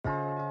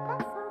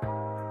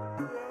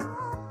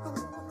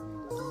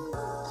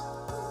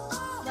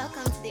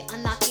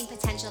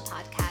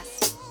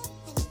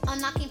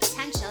Unlocking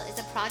Potential is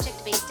a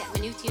project based at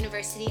Maynooth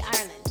University,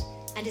 Ireland,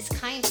 and is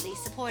kindly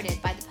supported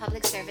by the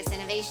Public Service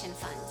Innovation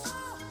Fund.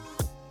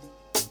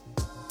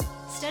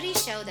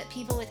 Studies show that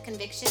people with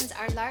convictions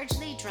are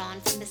largely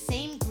drawn from the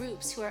same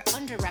groups who are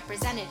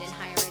underrepresented in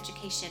higher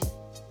education.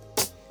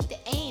 The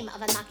aim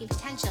of Unlocking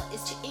Potential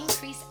is to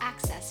increase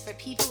access for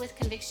people with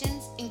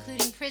convictions,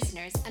 including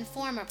prisoners and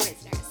former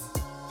prisoners.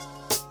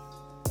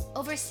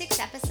 Over 6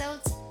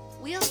 episodes,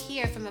 we'll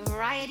hear from a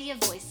variety of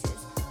voices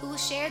who will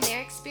share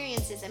their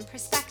experiences and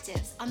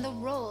perspectives on the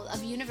role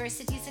of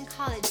universities and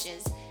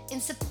colleges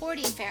in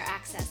supporting fair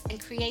access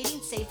and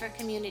creating safer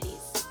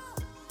communities.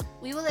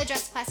 We will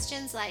address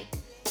questions like,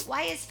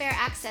 why is fair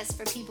access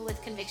for people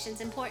with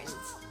convictions important?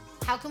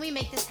 How can we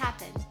make this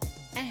happen?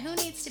 And who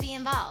needs to be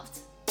involved?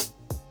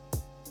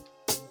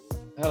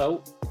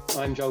 Hello,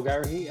 I'm Joe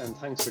Garrahy, and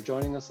thanks for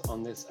joining us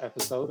on this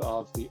episode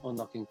of the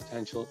Unlocking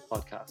Potential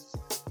podcast.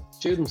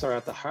 Students are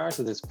at the heart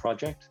of this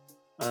project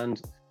and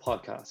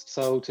podcast.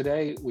 So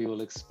today we will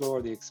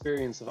explore the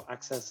experience of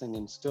accessing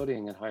and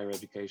studying in higher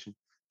education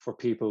for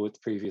people with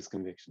previous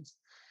convictions.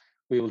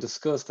 We will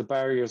discuss the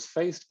barriers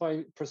faced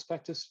by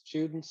prospective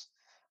students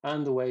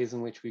and the ways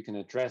in which we can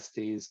address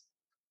these,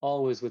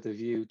 always with a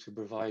view to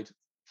provide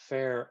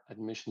fair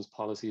admissions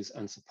policies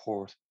and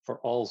support for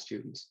all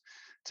students.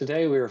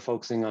 Today we are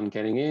focusing on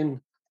getting in,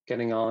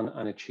 getting on,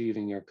 and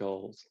achieving your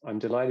goals. I'm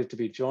delighted to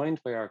be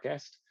joined by our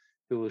guest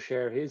who will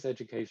share his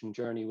education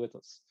journey with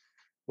us.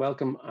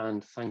 Welcome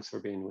and thanks for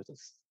being with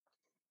us.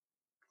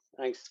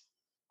 Thanks.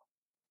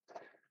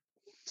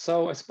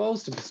 So I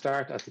suppose to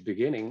start at the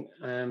beginning,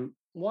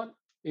 what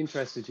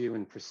interested you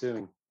in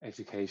pursuing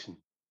education?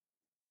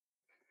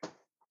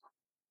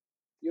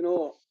 You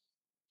know,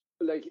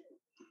 like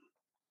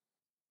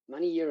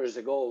many years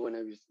ago when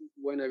I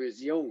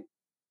was young,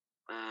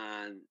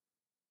 and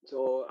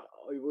so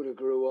I would have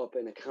grew up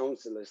in a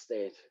council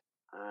estate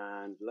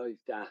and like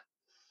that,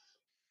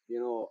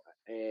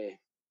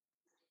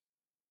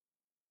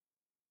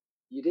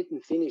 you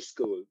didn't finish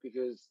school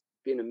because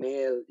being a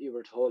male, you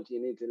were told you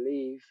need to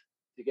leave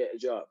to get a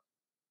job.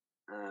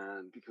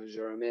 And because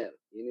you're a male,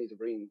 you need to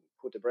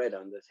put the bread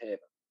on the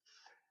table.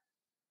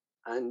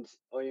 And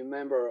I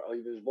remember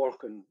I was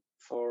working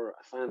for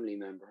a family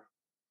member,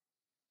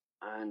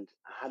 and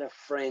I had a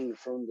friend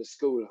from the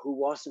school who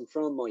wasn't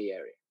from my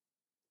area.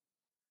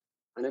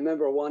 And I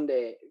remember one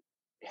day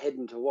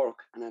heading to work,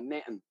 and I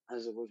met him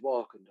as I was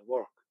walking to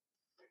work.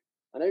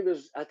 And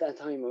at that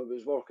time, I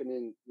was working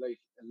in like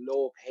a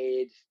low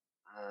paid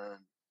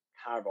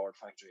cardboard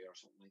factory or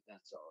something like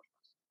that sort.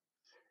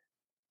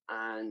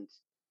 And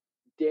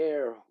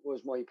there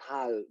was my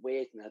pal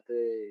waiting at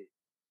the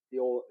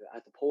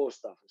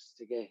post office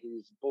to get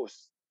his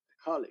bus to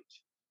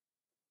college.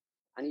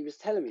 And he was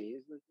telling me,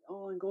 he's like,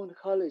 "Oh, I'm going to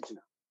college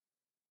now."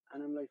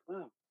 And I'm like,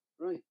 "Wow,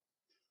 right."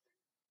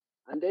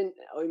 And then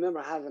I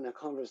remember having a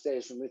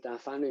conversation with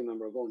that family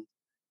member going,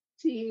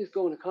 "See, he's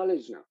going to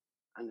college now."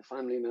 And the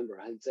family member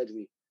had said to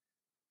me,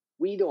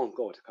 "We don't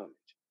go to college.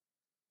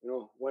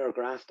 We're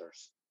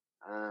grafters."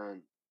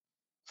 And,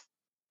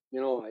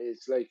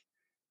 it's like,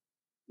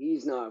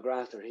 he's not a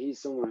grafter.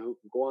 He's someone who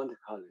can go on to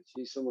college.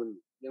 He's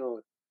someone,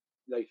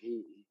 like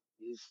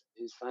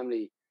his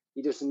family,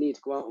 he doesn't need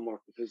to go out and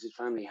work because his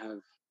family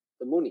have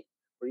the money.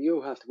 Where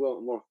you have to go out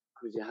and work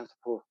because you have to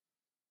put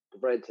the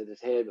bread to the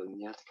table and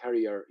you have to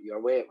carry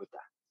your weight with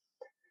that.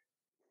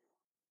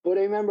 But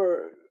I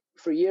remember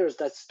for years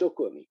that stuck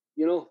with me.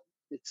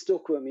 It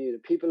stuck with me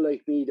that people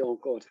like me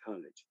don't go to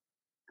college,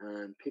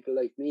 and people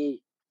like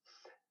me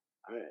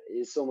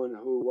is someone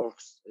who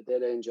works a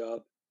dead end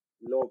job,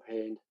 low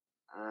paid,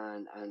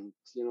 and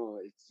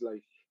it's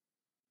like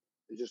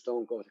they just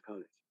don't go to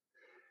college.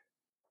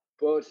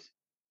 But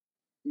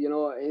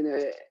in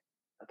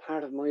a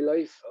part of my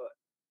life,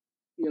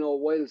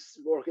 whilst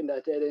working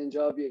that dead end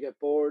job, you get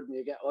bored and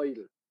you get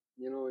idle,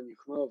 and you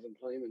come out of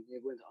employment, you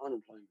go into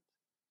unemployment.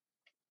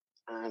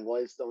 And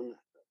whilst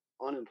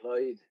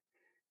unemployed,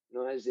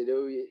 as you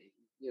do,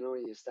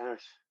 you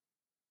start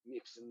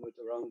mixing with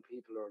the wrong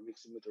people or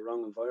mixing with the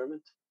wrong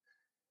environment,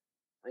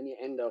 and you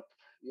end up,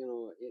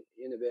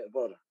 in a bit of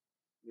bother.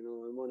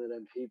 I'm one of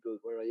them people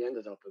where I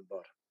ended up in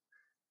bother,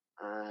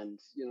 and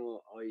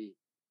I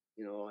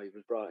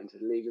was brought into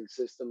the legal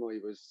system. I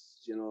was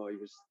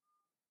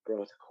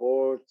brought to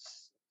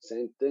courts,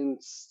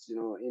 sentenced, in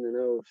and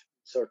out of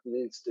certain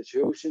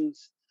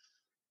institutions,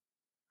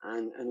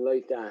 and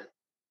like that,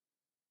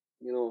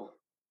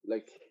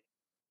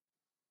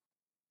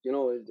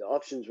 the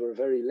options were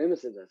very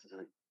limited at the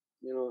time,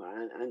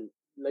 and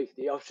like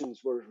the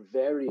options were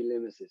very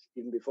limited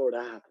even before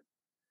that happened.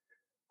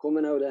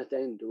 Coming out at the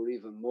end, they were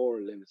even more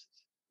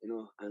limited,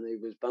 and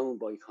it was bound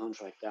by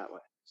contract that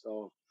way.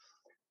 So,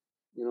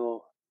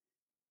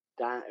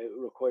 that it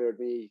required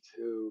me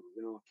to,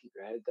 keep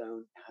your head down,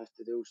 you have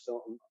to do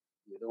something,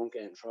 you don't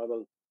get in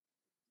trouble,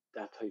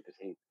 that type of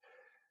thing.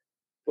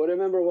 But I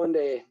remember one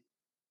day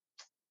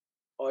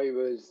I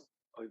was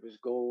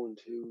going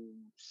to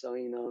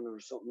sign on or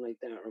something like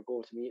that, or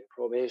go to meet a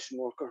probation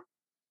worker,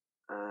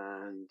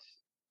 and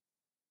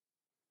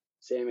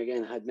same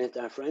again, had met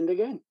that friend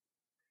again,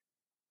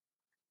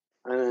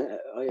 And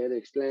I had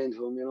explained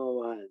to him,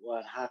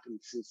 what happened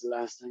since the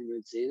last time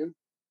I'd seen him.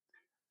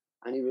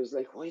 And he was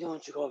like, why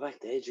don't you go back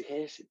to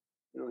education?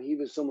 He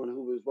was someone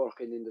who was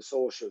working in the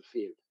social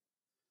field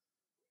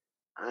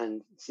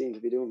and seemed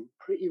to be doing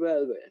pretty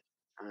well with it.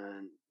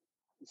 And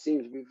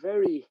seemed to be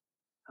very,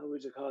 how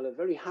would you call it,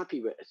 very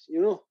happy with it.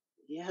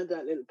 He had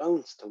that little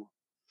bounce to him,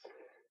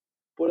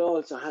 but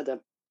also had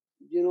that,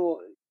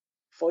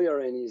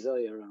 fire in his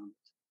eye around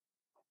it.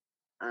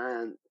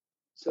 And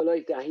so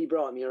like that, he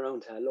brought me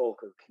around to a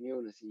local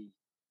community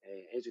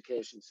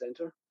education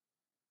centre.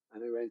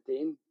 And I went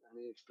in and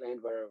I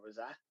explained where I was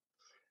at.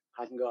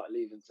 Hadn't got a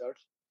leaving cert.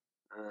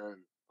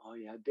 And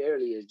I had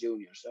barely a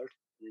junior cert.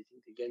 And I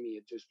think they gave me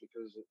it just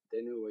because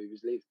they knew I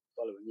was leaving the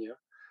following year.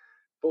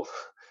 But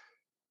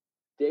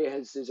they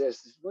had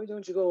suggested, why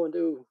don't you go and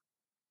do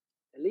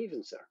a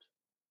leaving cert?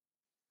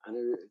 And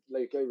I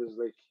was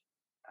like,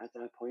 at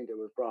that point, I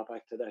was brought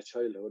back to that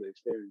childhood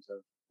experience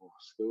of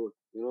school,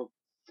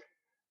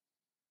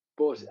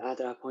 But at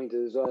that point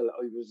as well,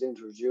 I was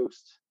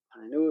introduced to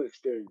a new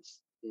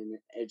experience in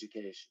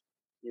education,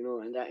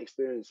 and that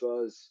experience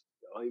was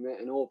I met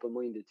an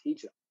open-minded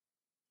teacher.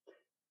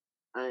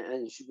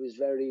 And she was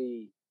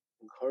very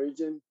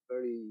encouraging,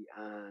 very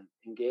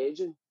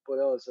engaging, but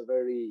also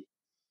very,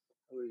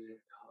 how would you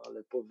call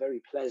it, but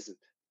very pleasant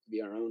to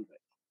be around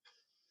with.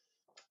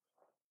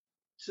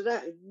 So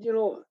that,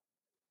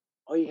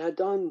 I had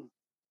done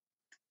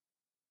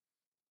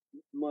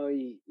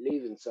my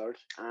leaving cert,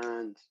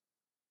 and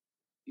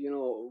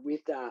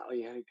with that I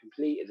had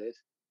completed it,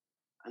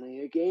 and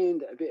I had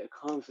gained a bit of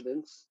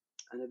confidence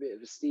and a bit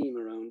of esteem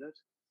around it,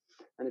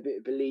 and a bit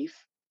of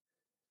belief,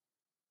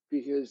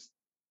 because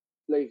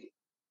like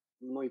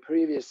my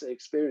previous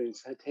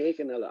experience had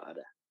taken a lot of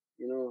that.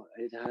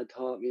 It had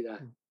taught me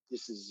that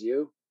this is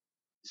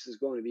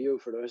going to be you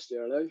for the rest of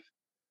your life,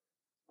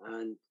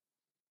 and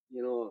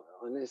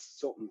unless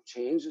something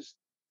changes,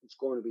 it's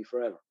going to be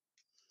forever.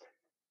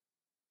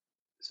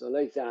 So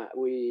like that,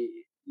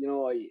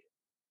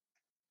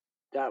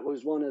 that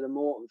was one of the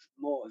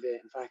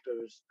motivating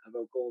factors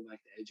about going back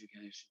to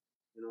education.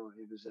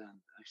 It was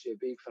actually a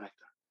big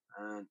factor.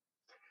 And,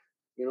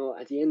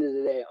 at the end of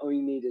the day, I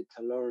needed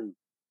to learn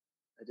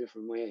a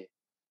different way.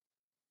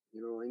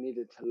 I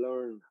needed to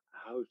learn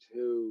how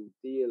to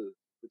deal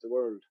with the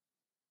world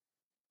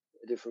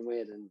a different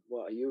way than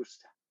what I used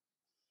to.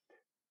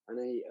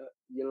 And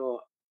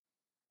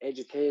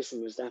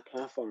education was that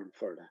platform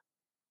for that.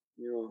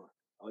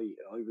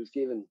 I was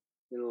given,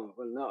 well,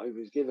 not I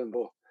was given,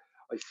 but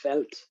I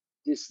felt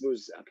this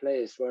was a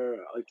place where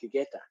I could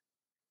get that.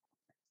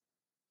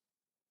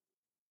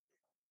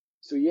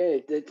 So yeah,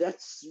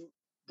 that's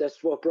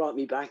what brought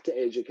me back to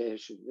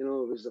education. It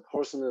was a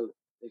personal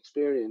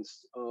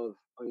experience of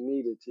I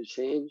needed to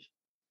change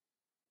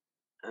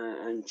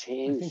and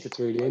change. I think it's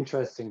really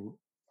interesting.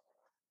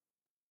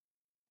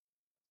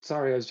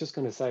 Sorry, I was just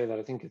going to say that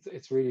I think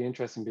it's really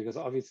interesting because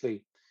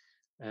obviously,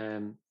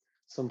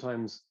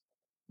 sometimes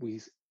we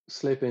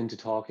slip into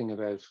talking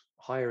about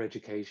higher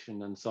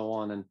education and so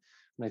on, and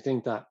I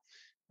think that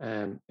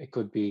it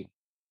could be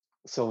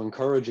so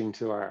encouraging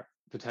to our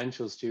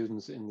potential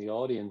students in the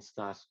audience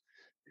that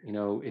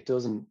it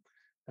doesn't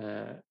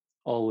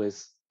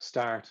always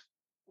start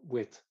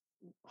with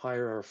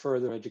higher or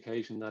further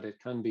education, that it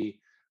can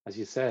be, as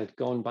you said,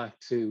 going back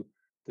to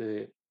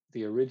the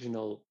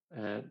original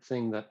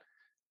thing that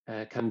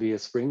can be a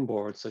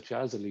springboard, such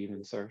as a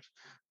leaving cert,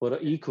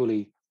 but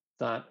equally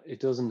that it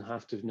doesn't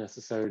have to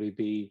necessarily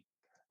be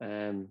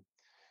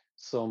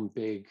some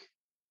big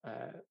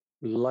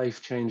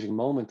life-changing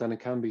moment, and it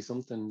can be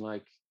something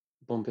like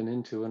bumping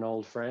into an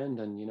old friend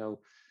and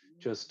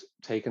just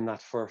taking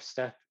that first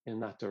step in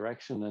that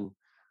direction,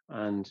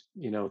 and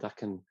that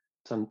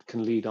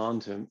can lead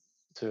on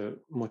to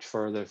much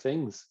further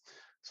things.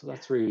 So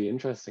that's really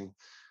interesting.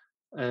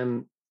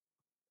 And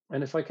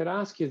if I could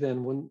ask you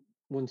then,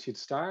 once you'd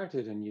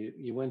started and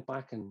you went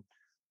back and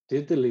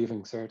did the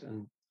leaving cert,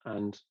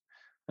 and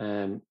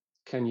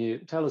can you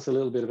tell us a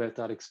little bit about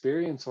that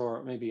experience,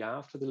 or maybe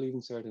after the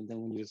leaving cert, and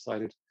then when you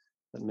decided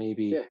that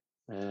maybe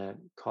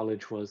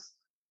college was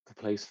the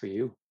place for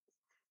you?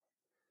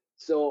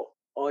 So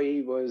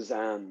I was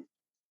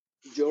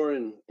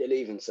during the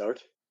leaving cert.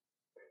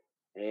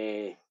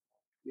 I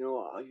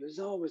was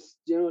always,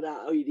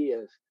 that idea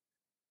of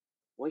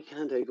why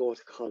can't I go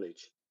to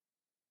college?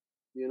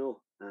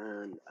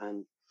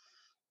 And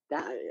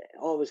that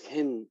always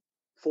came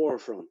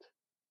forefront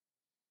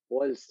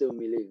while still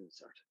me leaving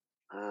cert.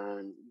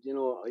 And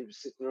I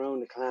was sitting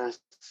around the class,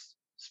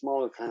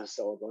 small class,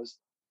 so I was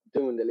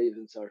doing the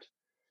leaving cert.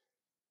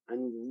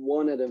 And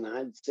one of them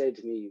had said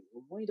to me,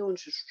 why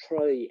don't you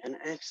try an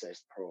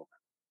access program?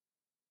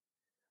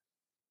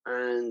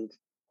 And,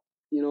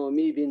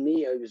 me being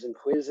me, I was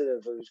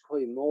inquisitive, I was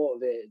quite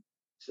motivated,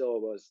 so I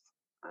was,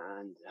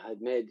 and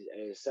had made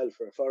a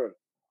self-referral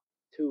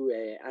to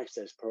a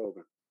access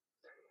program.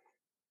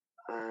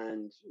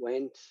 And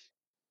went,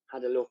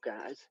 had a look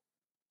at it,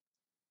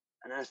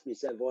 and asked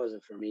myself, was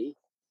it for me?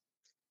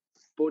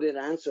 But it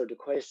answered the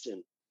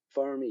question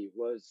for me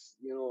was,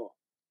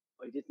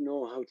 I didn't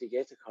know how to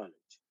get to college.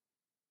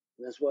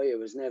 And that's why I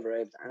was never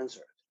able to answer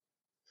it.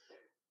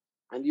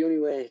 And the only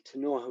way to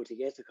know how to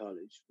get to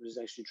college was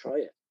actually try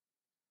it.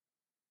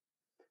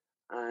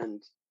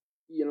 And,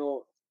 you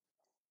know,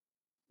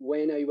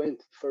 when I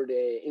went for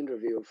the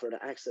interview for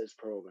the Access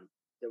program,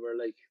 they were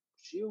like,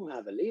 you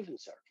have a leaving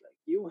cert, like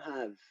you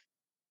have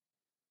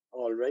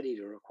already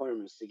the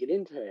requirements to get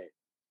into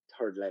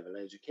third level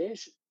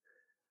education.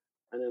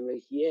 And I'm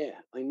like, yeah,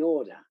 I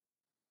know that.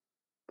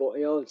 But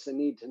I also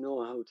need to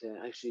know how to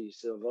actually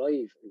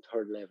survive in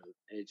third level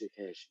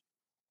education.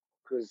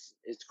 Because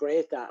it's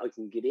great that I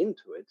can get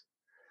into it,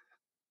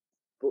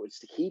 but it's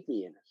to keep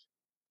me in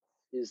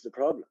it is the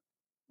problem,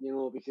 you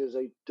know, because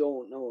I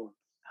don't know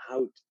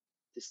how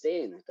to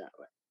stay in it that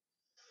way.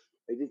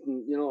 I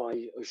didn't, you know,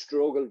 I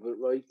struggled with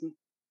writing.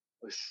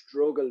 I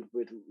struggled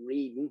with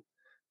reading.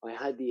 I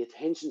had the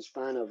attention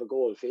span of a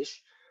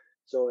goldfish.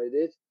 So I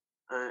did.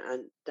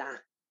 And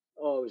that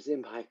always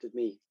impacted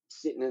me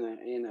sitting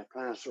in a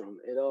classroom.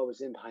 It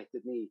always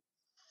impacted me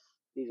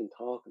even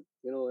talking.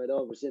 You know, it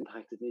always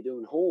impacted me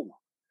doing homework.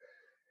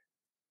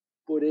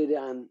 But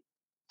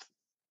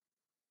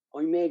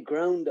I made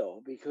ground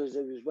though, because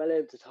I was well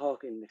able to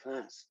talk in the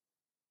class.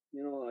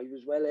 You know, I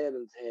was well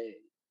able to,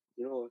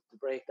 you know, to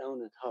break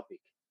down a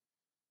topic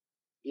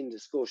in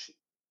discussion.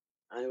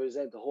 And I was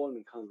able to hold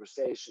my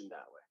conversation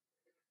that way.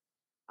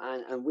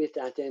 And with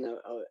that then,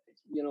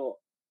 you know,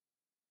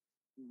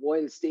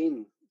 whilst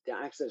in the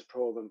Access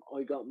program,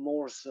 I got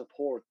more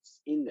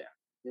supports in there,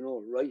 you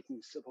know,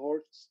 writing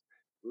supports,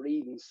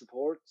 reading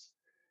supports,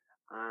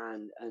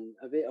 and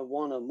a bit of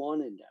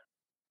one-on-one in there,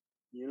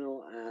 you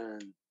know,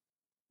 and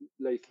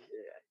like,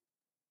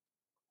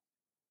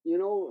 you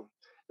know,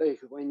 like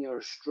when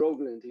you're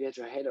struggling to get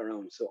your head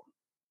around something,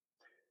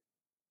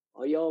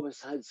 I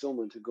always had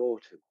someone to go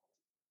to,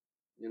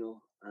 you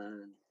know,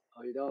 and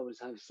I'd always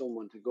have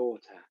someone to go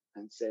to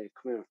and say,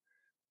 come here,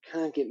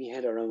 can't get my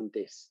head around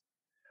this,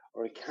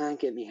 or I can't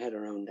get my head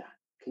around that.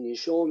 Can you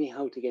show me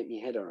how to get my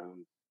head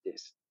around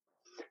this?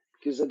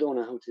 Because I don't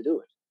know how to do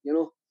it, you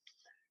know.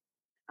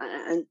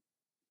 And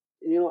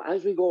you know,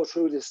 as we go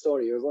through this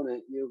story, you're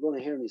gonna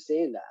hear me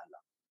saying that a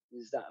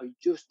lot, is that I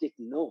just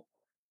didn't know,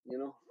 you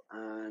know.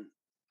 And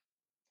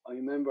I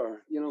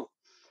remember, you know,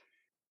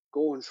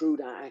 going through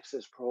that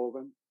Access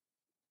program,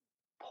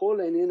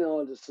 pulling in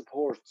all the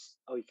supports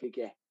I could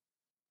get,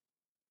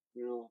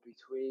 you know,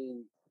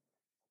 between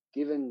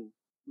giving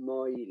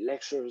my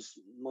lecturers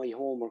my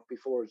homework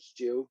before it's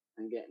due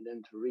and getting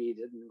them to read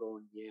it and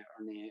going, yeah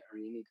or nay, or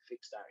you need to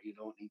fix that, or you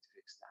don't need to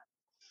fix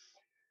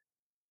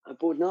that.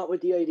 But not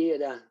with the idea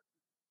that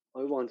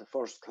I want a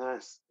first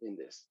class in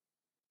this.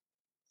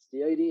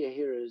 The idea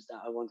here is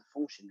that I want to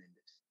function in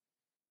this,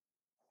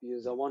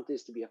 because I want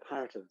this to be a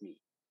part of me.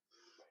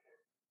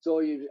 So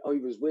I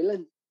was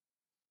willing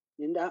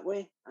in that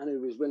way, and I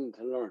was willing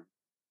to learn.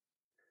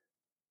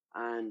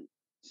 And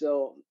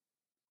so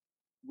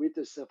with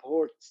the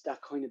supports,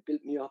 that kind of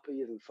built me up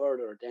even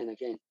further. Then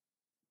again,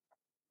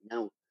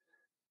 now,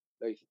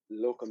 like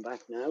looking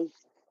back now,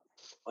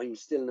 I'm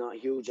still not a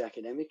huge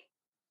academic.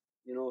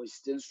 You know, I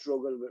still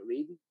struggle with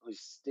reading. I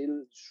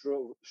still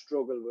struggle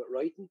with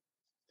writing.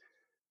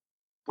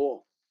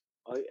 But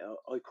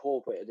I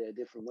cope with it a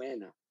different way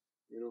now,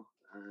 you know,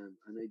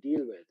 and I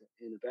deal with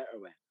it in a better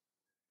way.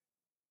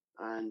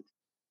 And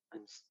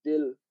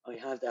still I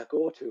have that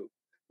go-to,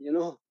 you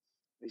know.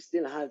 I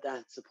still have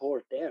that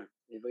support there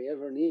if I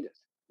ever need it,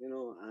 you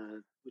know,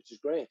 which is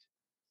great.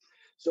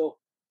 So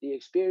the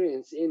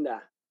experience in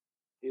that,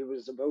 it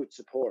was about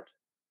support.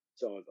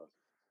 So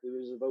it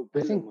was about I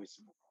building think my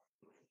support.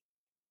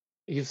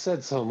 you've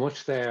said so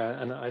much there,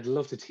 and I'd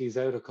love to tease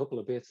out a couple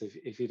of bits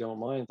if you don't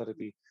mind. That'd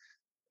be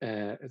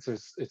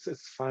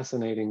it's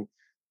fascinating.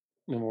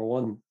 Number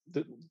one,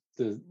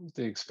 the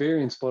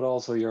experience, but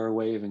also your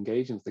way of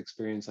engaging with the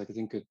experience. I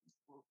think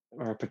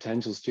our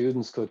potential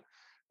students could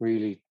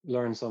really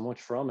learn so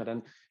much from it,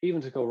 and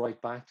even to go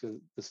right back to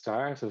the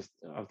start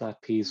of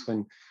that piece,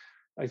 when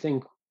I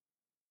think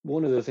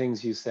one of the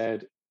things you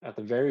said at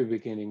the very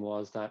beginning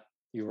was that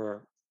you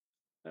were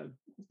uh,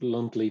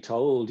 bluntly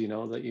told, you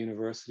know, that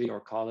university or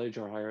college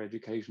or higher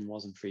education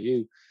wasn't for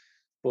you.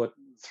 But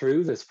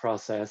through this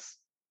process,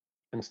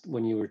 and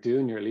when you were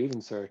doing your leaving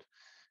cert,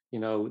 you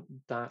know,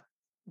 that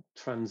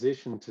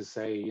transition to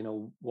say, you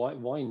know,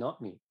 why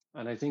not me?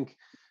 And I think,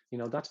 you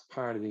know, that's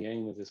part of the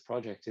aim of this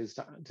project, is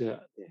to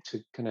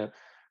kind of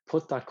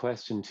put that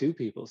question to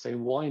people, say,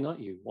 why not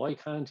you? Why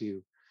can't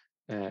you?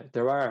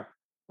 There are,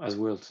 as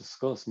we'll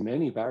discuss,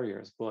 many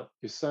barriers, but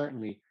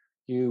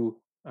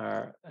you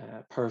are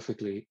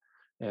perfectly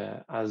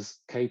as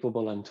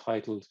capable and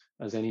entitled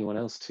as anyone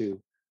else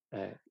to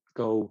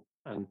go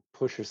and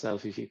push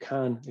yourself if you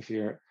can, if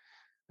you're.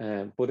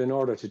 But in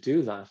order to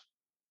do that,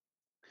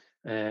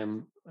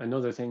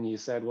 another thing you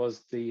said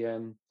was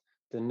the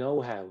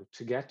know-how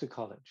to get to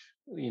college.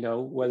 You know,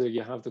 whether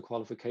you have the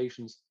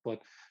qualifications, but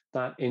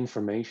that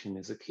information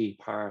is a key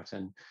part.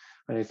 And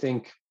I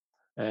think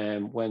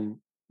when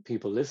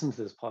people listen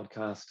to this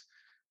podcast,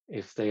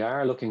 if they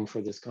are looking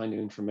for this kind of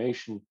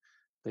information,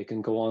 they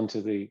can go on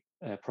to the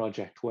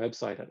project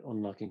website at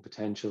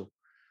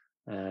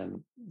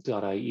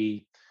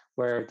unlockingpotential.ie,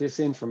 where this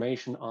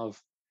information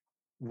of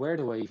where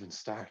do I even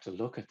start to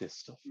look at this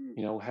stuff?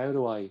 How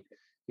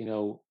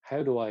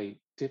do I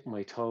dip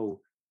my toe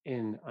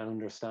in and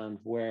understand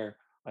where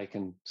I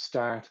can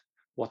start,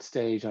 what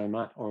stage I'm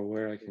at, or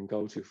where I can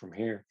go to from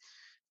here.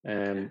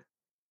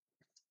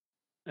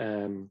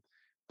 But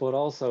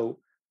also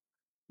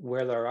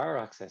where there are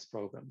access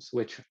programs,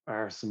 which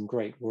are some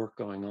great work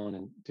going on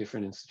in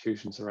different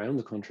institutions around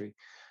the country.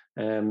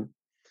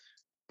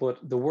 But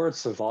the word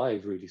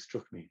survive really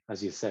struck me,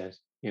 as you said,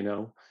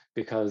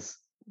 because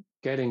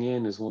getting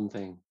in is one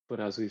thing, but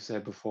as we've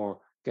said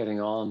before,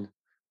 getting on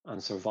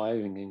and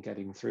surviving and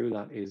getting through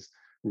that is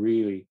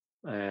really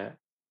a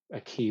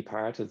key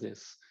part of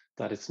this,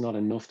 that it's not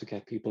enough to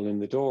get people in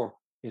the door,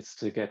 it's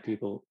to get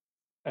people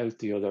out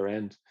the other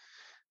end.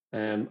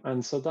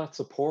 And so that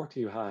support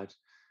you had,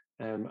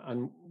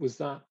 and was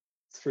that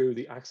through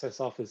the Access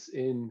office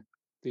in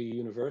the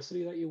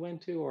university that you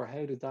went to, or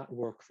how did that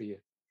work for you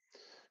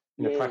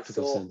in a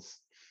practical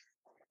sense?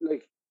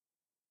 Like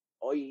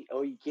I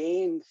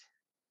gained,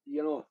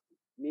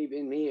 me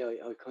being me,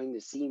 I kind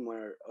of seen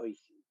where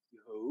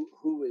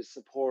who is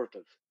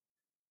supportive,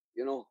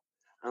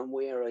 and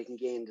where I can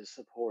gain the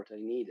support I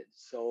needed.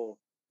 So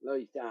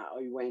like that,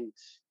 I went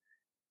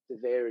to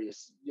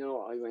various,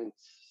 I went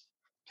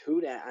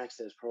to the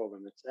Access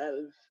program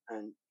itself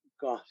and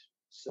got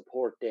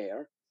support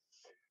there.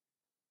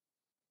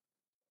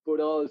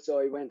 But also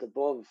I went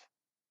above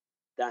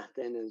that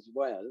then as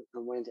well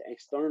and went to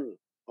external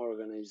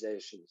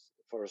organizations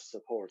for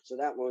support. So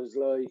that was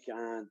like,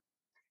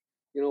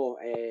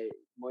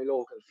 my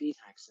local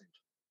FETAC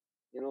centre,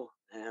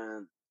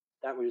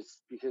 that was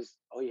because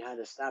I had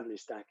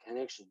established that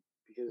connection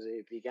because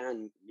it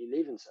began me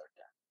leaving cert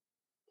there.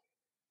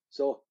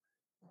 So,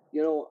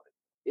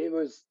 it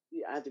was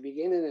at the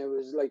beginning, it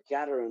was like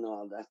gathering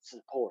all that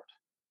support,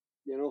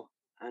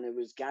 and it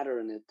was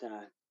gathering it,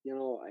 I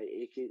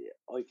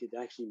could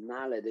actually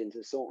mail it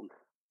into something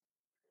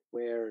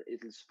where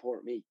it'll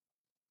support me,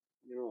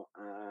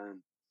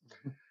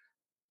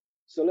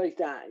 so like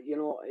that,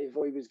 if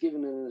I was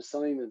given an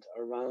assignment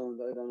around,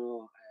 I don't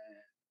know,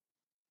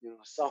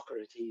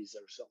 Socrates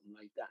or something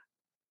like that,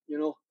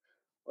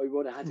 I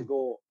would have had to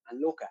go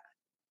and look at it.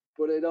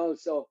 But it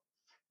also,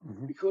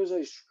 because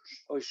I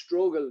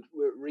struggled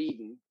with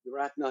reading, the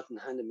rat nothing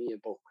handed me a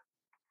book,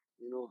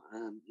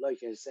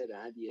 like I said,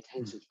 I had the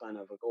attention span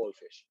of a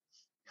goldfish,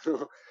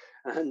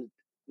 and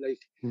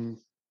like,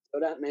 so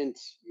that meant,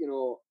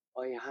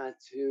 I had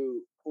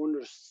to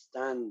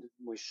understand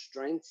my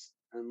strengths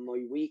and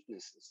my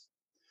weaknesses.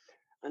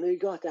 And I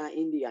got that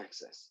in the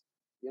Access.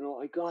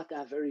 I got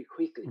that very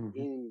quickly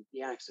in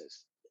the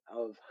Access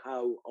of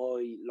how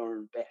I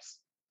learn best.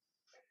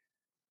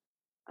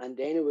 And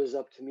then it was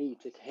up to me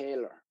to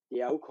tailor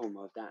the outcome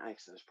of that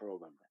Access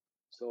program.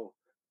 So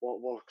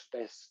what works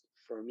best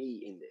for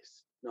me in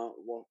this, not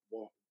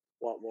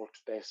what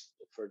works best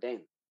for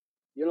them,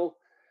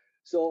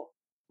 So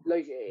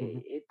like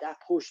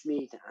that pushed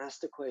me to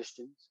ask the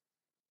questions.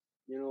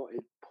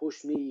 It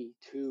pushed me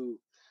to,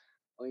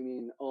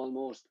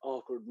 almost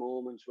awkward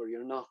moments where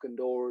you're knocking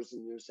doors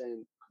and you're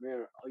saying, "Come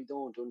here, I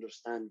don't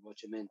understand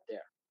what you meant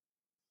there.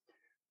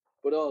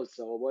 But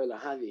also, while I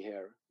have you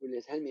here, will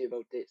you tell me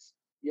about this?"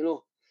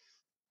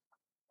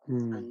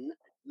 And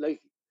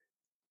like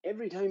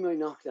every time I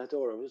knocked that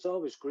door, I was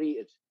always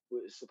greeted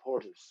with a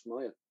supportive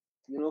smile,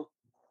 and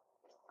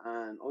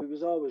I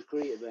was always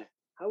greeted with,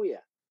 "How are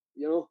you?"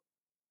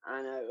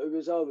 And I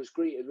was always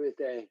greeted with,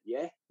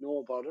 "Yeah,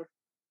 no bother.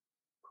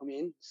 Come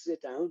in,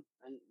 sit down,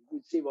 and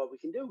we'll see what we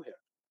can do here,"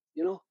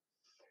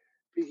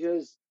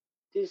 because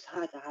this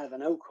had to have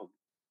an outcome,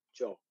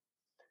 Joe.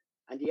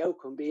 And the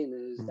outcome being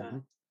is that,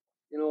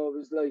 it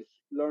was like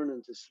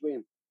learning to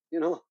swim,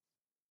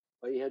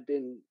 I had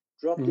been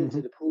dropped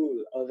into the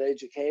pool of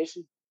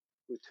education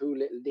with two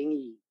little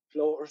dingy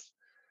floaters.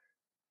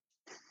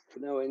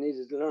 But now I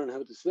needed to learn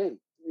how to swim,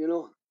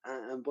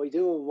 and by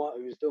doing what I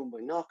was doing,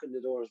 by knocking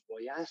the doors,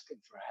 by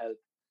asking for help,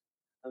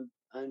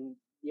 and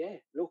yeah,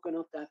 looking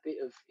up that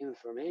bit of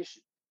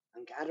information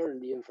and gathering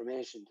the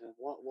information to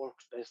what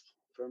works best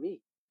for me,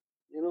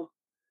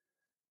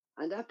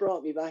 and that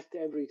brought me back to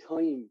every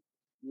time,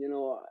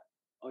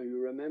 I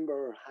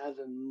remember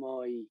having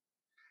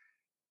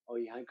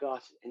I had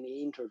got an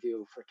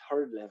interview for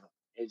third level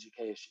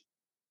education,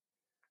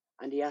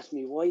 and he asked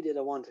me, why did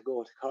I want to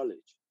go to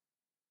college?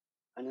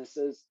 And I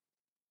says,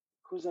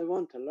 because I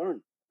want to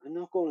learn. I'm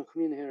not going to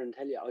come in here and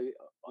tell you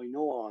I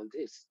know all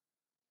this,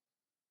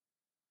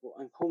 but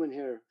I'm coming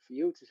here for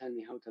you to tell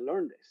me how to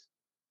learn this,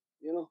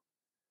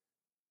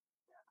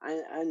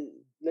 and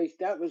like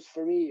that was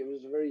for me, it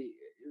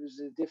was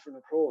a different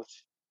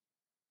approach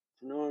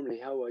to normally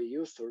how I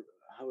used to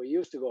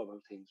go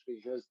about things.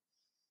 Because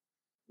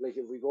like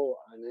if we go,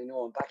 and I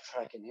know I'm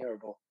backtracking here,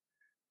 but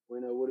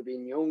when I would have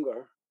been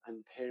younger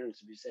and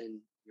parents would be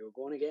saying, "You're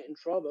going to get in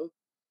trouble,"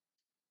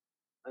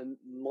 and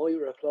my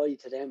reply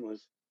to them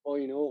was,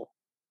 "I know,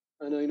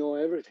 and I know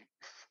everything,"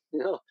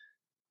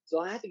 So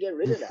I had to get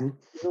rid of that,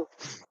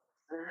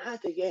 And I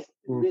had to get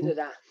rid Mm-hmm. of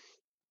that,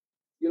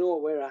 you know,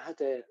 where I had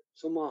to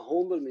somewhat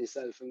humble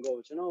myself and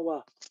go, you know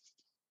what,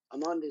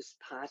 I'm on this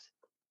path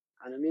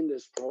and I'm in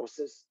this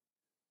process.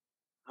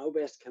 How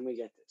best can we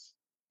get this?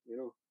 You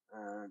know,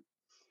 and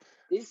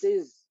this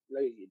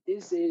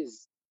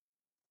is,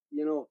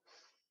 you know,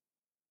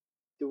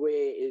 the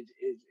way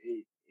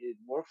it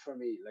worked for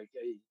me. Like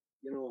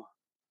you know,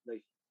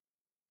 like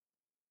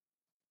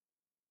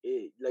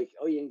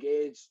I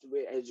engaged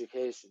with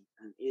education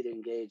and it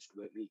engaged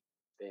with me,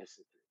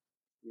 basically.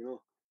 You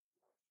know.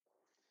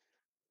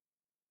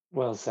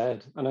 Well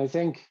said. And I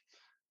think,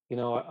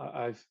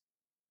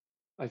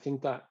 I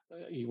think that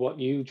what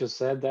you just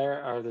said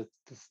there are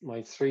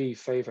my three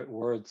favorite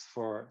words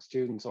for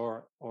students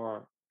or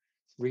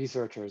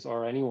researchers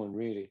or anyone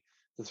really.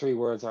 The three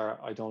words are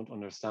I don't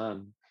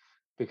understand,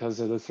 because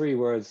they're the three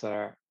words that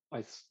are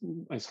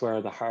I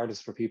swear the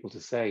hardest for people to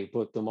say,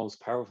 but the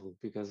most powerful,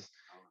 because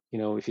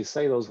if you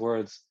say those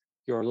words,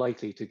 you're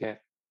likely to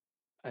get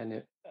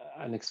an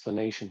an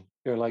explanation.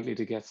 You're likely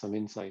to get some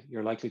insight.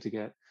 You're likely to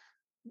get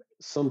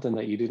something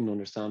that you didn't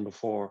understand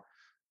before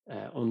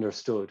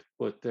understood.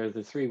 But they're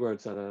the three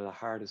words that are the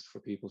hardest for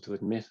people to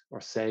admit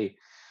or say.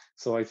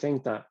 So I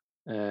think that,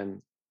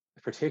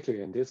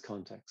 particularly in this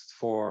context,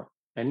 for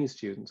any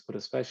students, but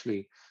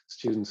especially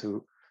students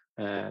who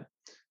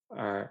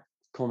are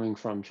coming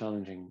from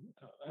challenging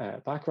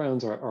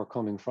backgrounds or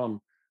coming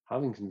from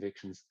having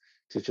convictions,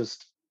 to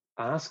just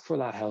ask for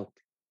that help.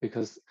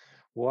 Because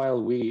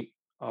while we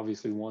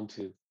obviously want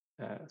to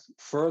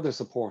further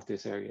support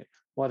this area,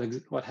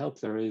 what help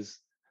there is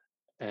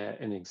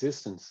in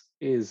existence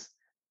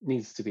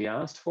needs to be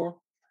asked for.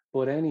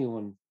 But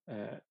anyone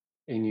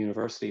in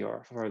university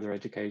or further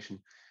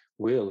education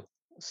will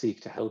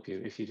seek to help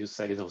you if you just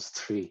say those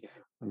three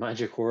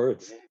magic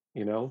words.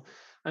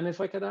 And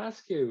if I could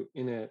ask you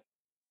in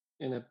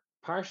a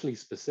partially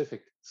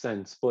specific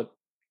sense, but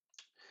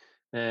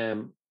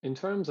in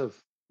terms of,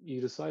 you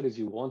decided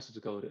you wanted to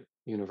go to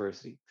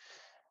university,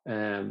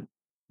 um,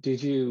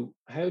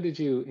 how did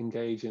you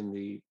engage in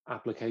the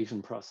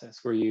application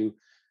process? Were you,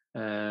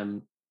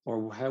 or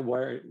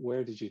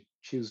where did you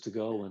choose to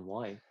go and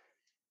why?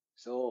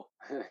 So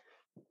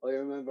I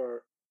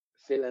remember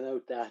filling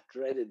out that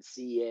dreaded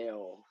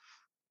CAO,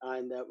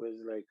 and that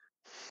was like,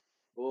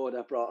 oh,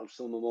 that brought up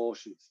some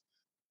emotions.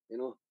 You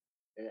know,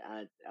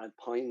 at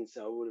points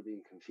I would have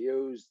been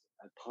confused.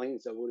 At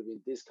points I would have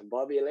been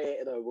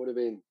discombobulated. I would have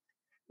been,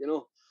 you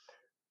know.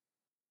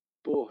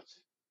 But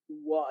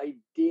what I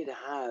did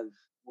have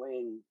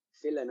when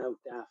filling out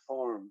that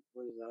form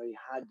was I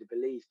had the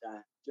belief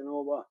that, you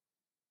know what,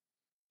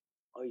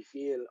 I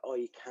feel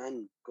I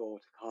can go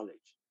to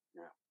college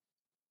now.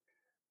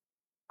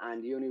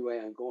 And the only way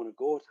I'm going to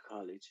go to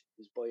college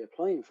is by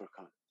applying for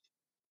college.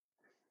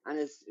 And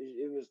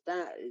it was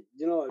that,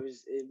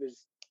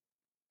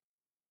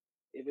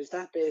 it was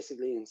that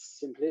basically in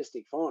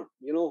simplistic form,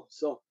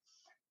 So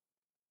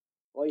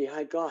I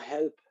had got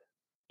help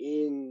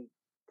in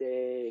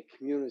the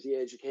community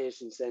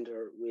education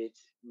centre with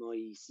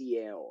my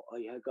CAO.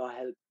 I had got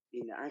help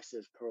in the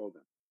access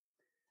program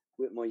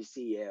with my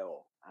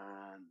CAO.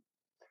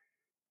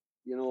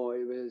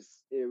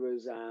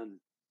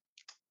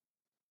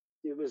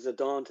 It was a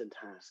daunting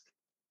task,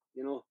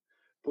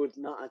 but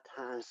not a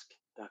task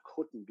that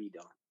couldn't be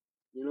done.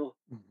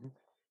 Mm-hmm.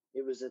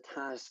 It was a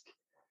task.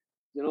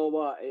 You know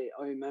what?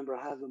 I remember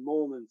having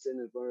moments in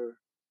it where,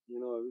 I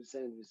was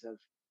saying to myself,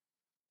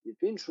 "You've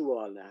been through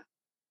all that.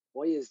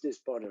 Why is this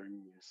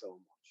bothering you so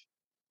much?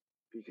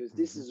 Because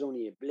this Mm-hmm. is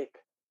only a blip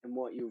in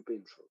what you've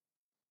been through,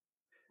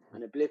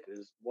 and a blip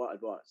is what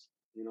it was,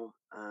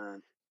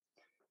 And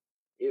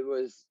it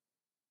was,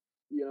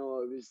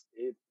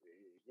 it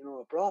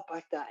brought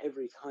back that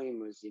every time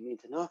was you need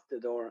to knock the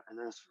door and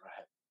ask for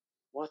help.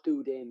 What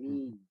do they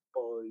Mm-hmm. mean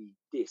by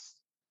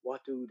this?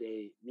 What do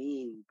they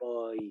mean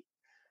by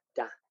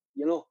that?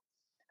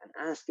 And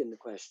asking the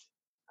question.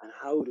 And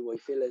how do I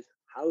fill it?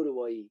 How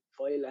do I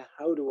file it?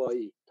 How do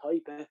I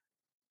type it?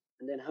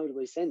 And then how do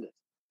I send it?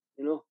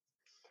 You know?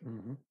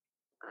 Mm-hmm.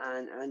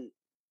 And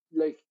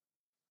like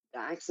the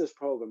access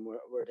program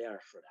were there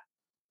for that.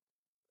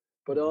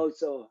 But Mm-hmm.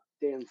 also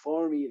they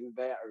inform me even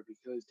better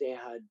because they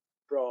had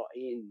brought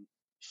in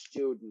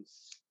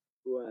students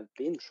who have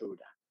been through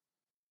that.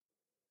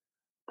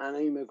 And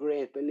I'm a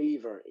great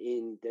believer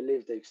in the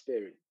lived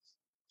experience.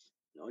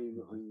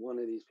 I'm one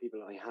of these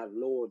people, I have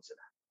loads of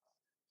that.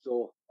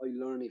 So I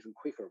learn even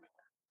quicker with that.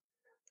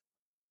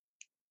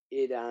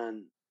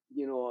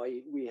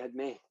 We had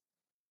met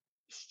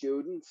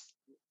students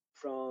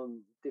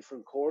from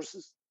different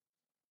courses.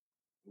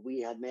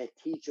 We had met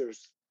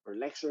teachers or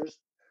lecturers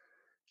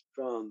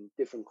from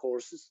different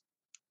courses,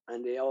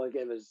 and they all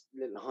gave us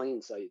little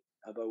hindsight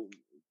about,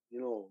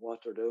 what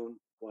they're doing,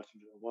 what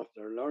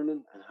they're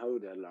learning, and how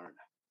they learn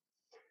it.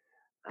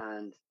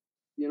 And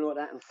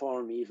that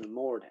informed me even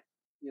more then,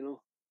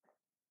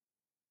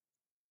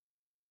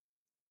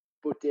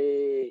 But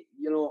there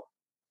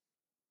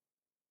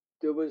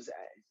was,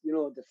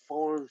 the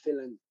form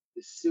filling,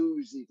 the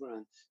Susie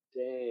grant,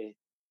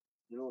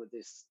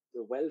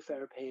 the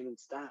welfare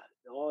payments, that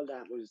all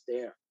that was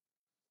there,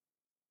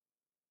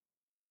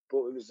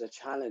 but it was a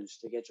challenge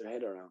to get your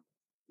head around,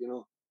 you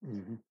know.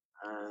 Mm-hmm.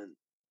 And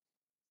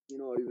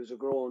he was a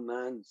grown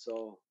man,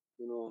 so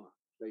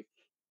like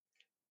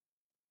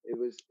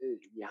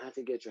you had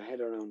to get your head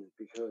around it,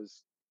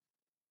 because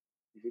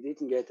if you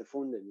didn't get the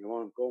funding, you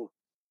weren't going.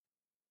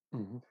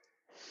 Mm-hmm.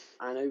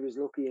 And I was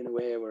lucky in a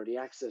way where the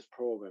Access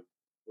program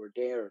were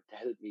there to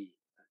help me,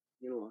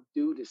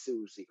 do the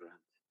SUSI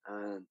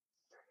grant,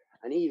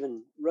 and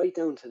even right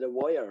down to the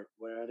wire,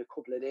 where I had a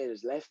couple of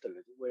days left of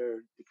it,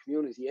 where the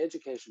community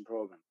education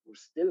program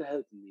was still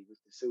helping me with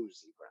the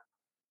SUSI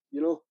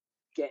grant,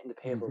 getting the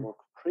Mm-hmm. paperwork,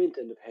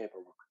 printing the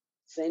paperwork,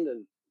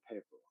 sending the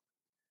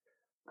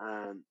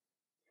paperwork.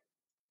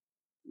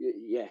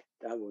 Yeah,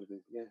 that would have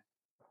been, yeah.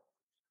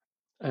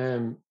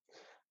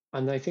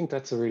 And I think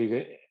that's a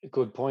really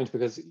good point,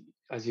 because,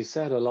 as you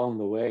said, all along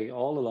the way,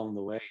 all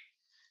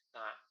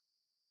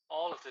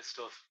of this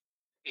stuff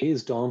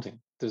is daunting.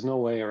 There's no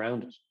way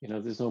around it.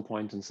 There's no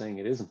point in saying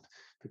it isn't,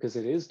 because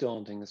it is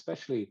daunting,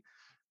 especially,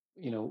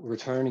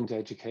 returning to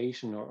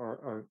education,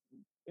 or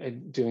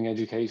doing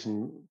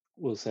education,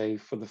 we'll say,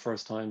 for the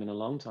first time in a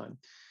long time.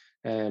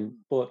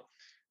 But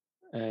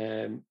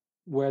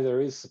where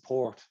there is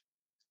support,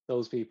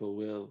 those people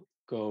will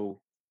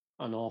go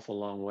an awful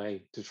long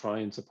way to try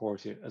and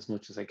support you as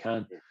much as they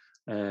can.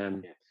 Yeah.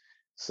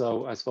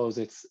 So I suppose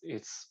it's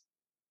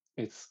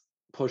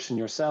pushing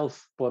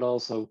yourself, but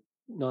also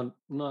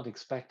not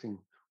expecting,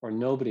 or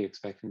nobody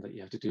expecting, that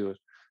you have to do it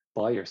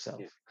by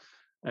yourself.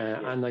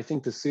 And I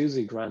think the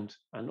SUSI grant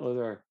and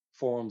other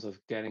forms of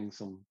getting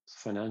some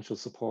financial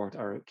support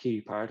are a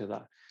key part of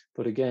that.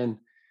 But again,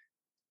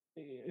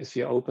 if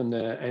you open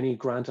any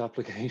grant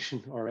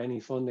application or any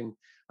funding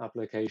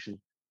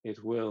application,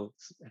 it will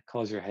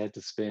cause your head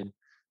to spin.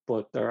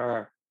 But there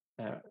are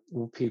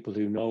people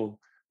who know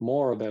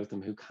more about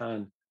them who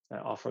can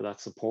offer that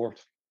support.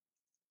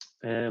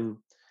 And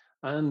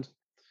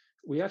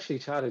we actually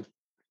chatted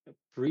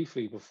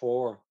briefly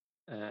before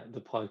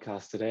the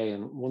podcast today,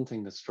 and one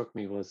thing that struck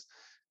me was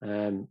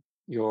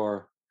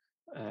your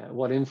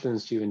what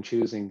influenced you in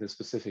choosing the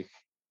specific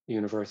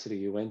university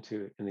you went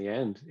to in the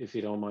end. If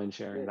you don't mind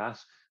sharing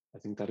that, I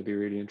think that'd be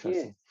really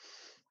interesting. Yeah.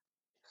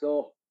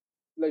 So,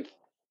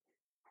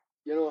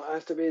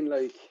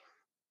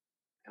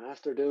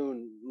 after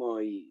doing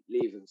my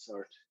Leaving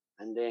Cert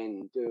and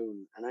then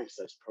doing an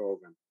Access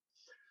program,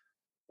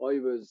 I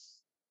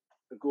was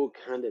a good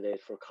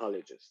candidate for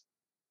colleges.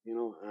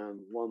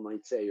 One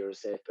might say you're a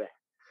safe bet,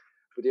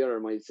 but the other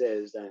might say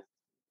is that,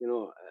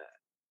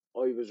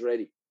 I was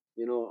ready.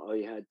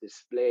 I had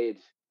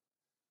displayed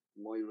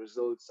my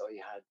results, I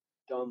had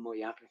done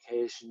my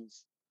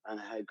applications, and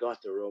I had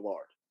got the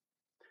reward.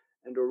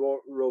 And the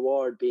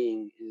reward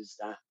being is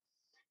that,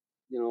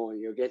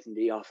 you're getting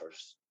the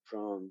offers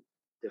from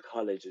the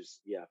colleges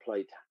you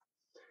applied to.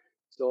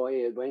 So I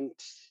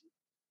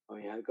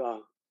had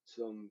got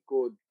some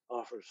good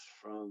offers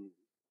from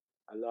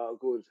a lot of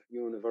good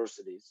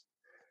universities,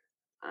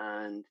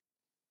 and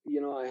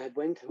I had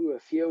went to a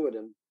few of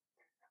them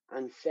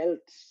and felt,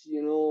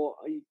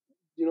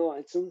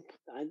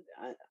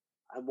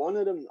 at one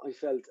of them I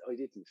felt I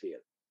didn't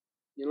feel,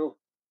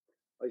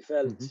 I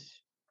felt,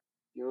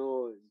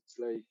 it's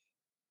like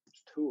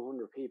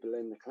 200 people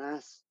in the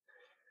class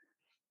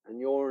and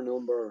your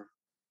number,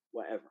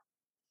 whatever.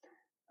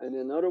 And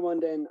another one,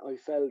 then I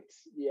felt,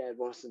 it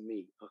wasn't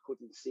me. I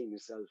couldn't see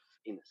myself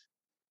in it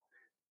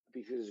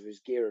because it was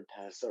geared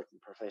to a certain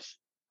profession.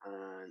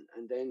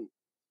 And then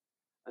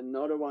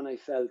another one, I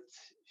felt,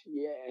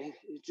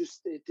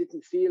 it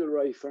didn't feel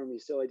right for me,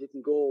 so I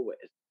didn't go with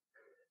it.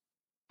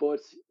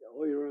 But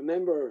I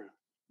remember,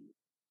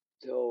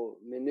 so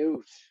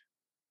Maynooth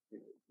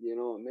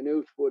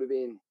would have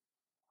been,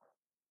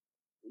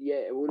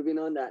 it would have been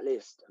on that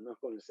list. I'm not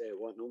going to say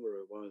what number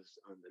it was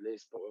on the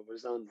list, but it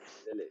was on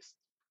the list.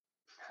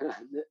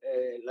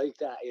 Like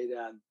that,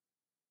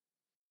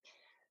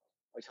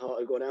 I thought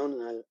I'd go down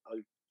and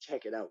I'll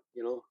check it out.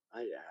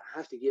 I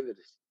have to give it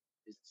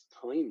its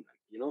time,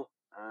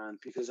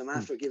 because I'm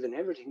after giving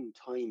everything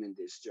time in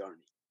this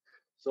journey.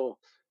 So,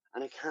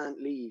 and I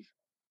can't leave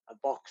a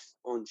box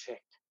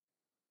unchecked.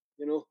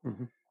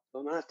 Mm-hmm. So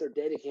I'm after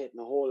dedicating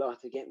a whole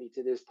lot to get me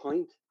to this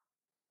point,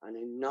 and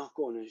I'm not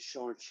going to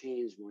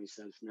shortchange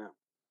myself now.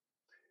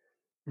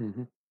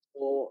 Mm-hmm.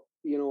 So,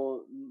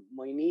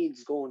 my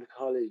needs going to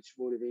college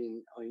would have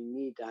been, I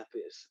need that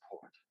bit of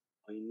support.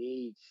 I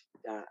need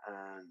that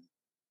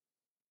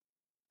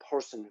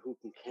person who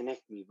can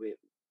connect me with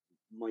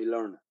my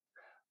learning.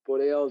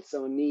 But I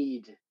also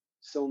need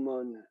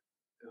someone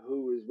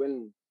who is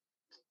willing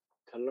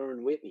to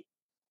learn with me,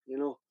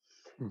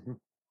 Mm-hmm.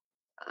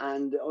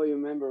 And I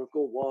remember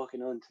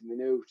walking onto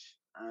Maynooth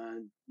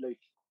and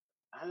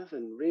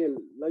having real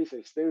life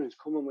experience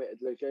coming with it.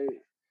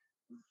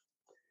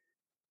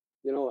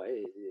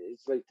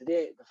 It's like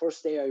the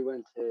first day I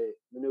went to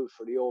Maynooth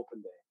for the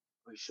open day,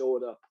 I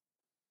showed up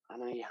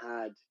and I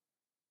had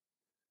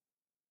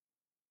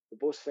the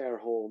bus fare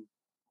home,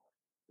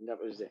 and that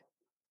was it.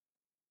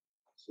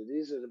 So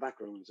these are the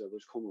backgrounds I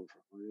was coming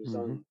from. I was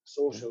Mm-hmm. on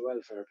social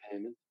welfare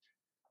payment.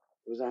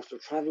 It was after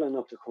travelling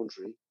up the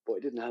country, but I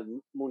didn't have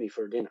money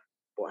for dinner.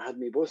 But I had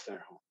my bus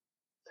fare home.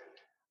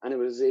 And it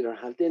was either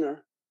have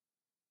dinner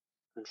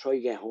and try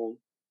to get home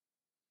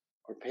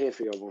or pay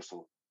for your bus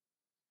home.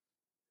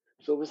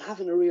 So it was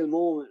having a real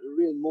moment, a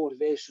real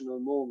motivational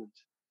moment,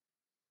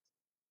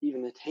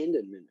 even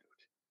attending Maynooth.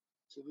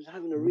 So it was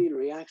having a real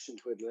reaction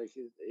to it. Like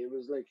it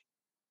was like,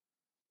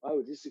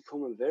 wow, this is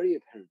becoming very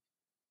apparent,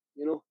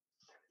 you know.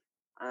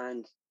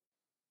 And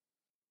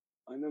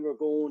I remember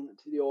going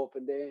to the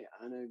open day,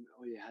 and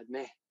I had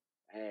met,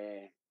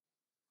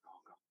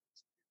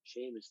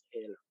 Seamus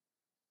Taylor.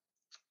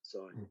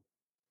 So,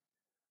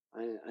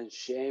 and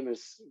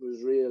Seamus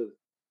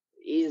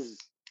is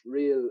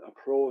real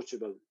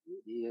approachable.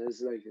 He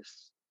has like a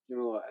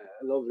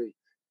lovely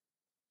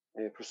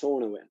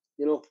persona with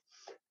him,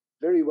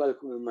 very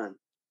welcoming man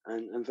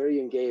and very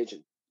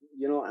engaging,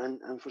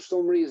 and for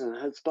some reason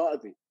had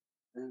spotted me.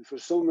 And for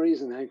some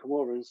reason had come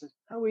over and said,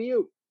 "How are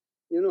you?"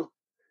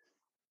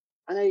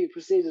 And I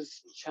proceeded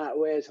to chat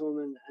away to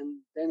him,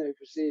 and then I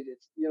proceeded,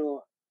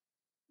 to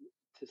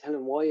tell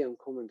him why I'm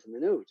coming to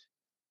Maynooth.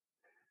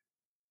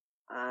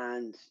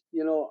 And,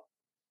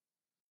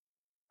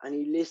 and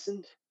he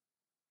listened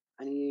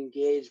and he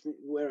engaged me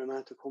where I'm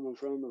at coming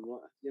from and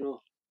what,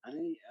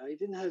 and I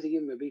didn't have to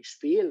give him a big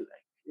spiel,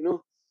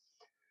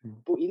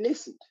 but he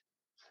listened.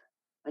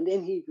 And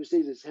then he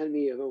proceeded to tell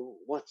me about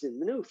what's in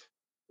Maynooth,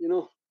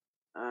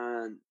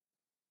 and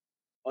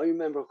I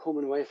remember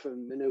coming away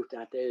from Maynooth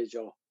that day,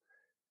 Joe,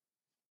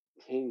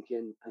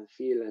 thinking and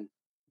feeling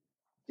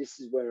this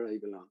is where I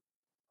belong,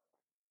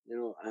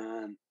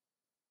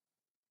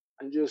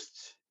 and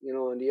just,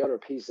 and the other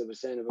piece I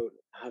was saying about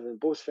having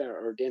bus fare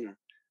or dinner,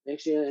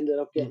 actually I ended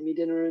up getting me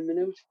dinner in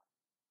Maynooth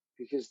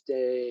because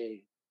there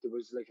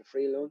was like a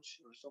free lunch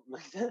or something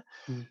like that.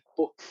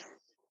 But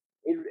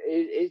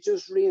it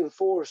just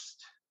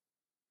reinforced,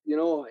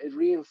 it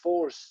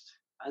reinforced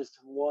as to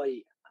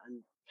why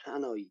and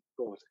can I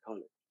go to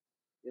college,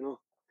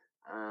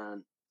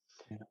 and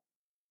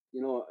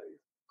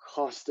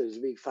cost is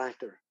a big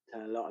factor to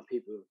a lot of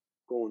people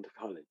going to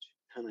college.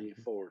 Can I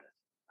afford it?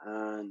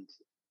 And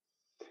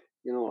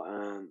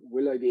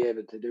will I be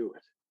able to do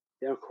it?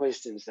 There are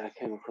questions that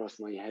came across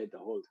my head the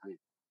whole time.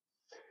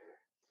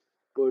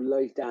 But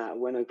like that,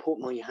 when I put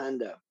my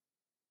hand out,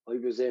 I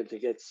was able to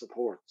get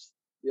support,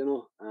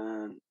 and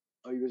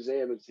I was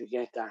able to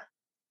get that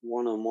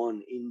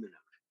one-on-one in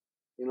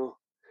Maynooth,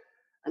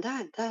 and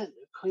that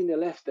kind of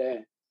left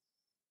there.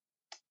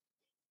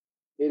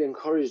 It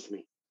encouraged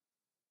me,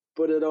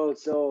 but it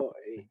also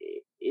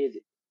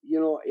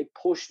it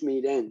pushed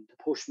me then to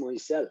push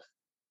myself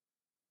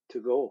to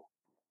go,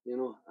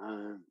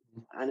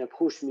 and it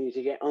pushed me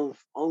to get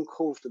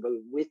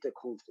uncomfortable with the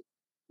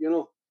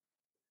comfortable,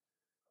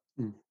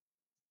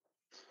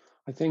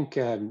 I think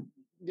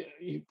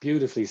you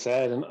beautifully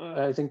said, and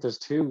I think there's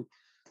two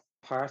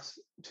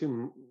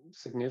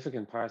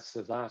significant parts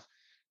to that.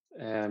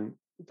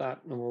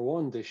 That number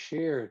one, the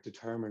sheer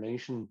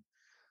determination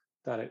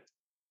that it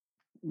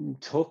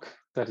took,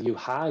 that you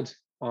had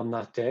on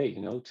that day,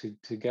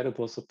 to get a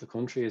bus up the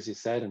country, as you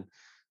said, and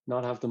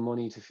not have the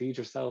money to feed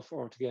yourself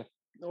or to get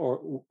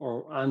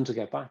and to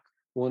get back,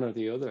 one or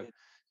the other.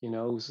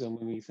 So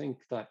when we think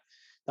that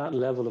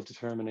level of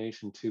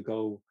determination to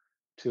go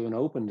to an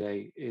open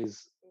day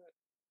is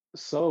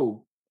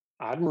so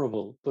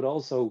admirable, but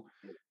also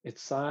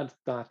it's sad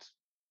that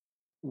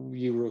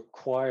you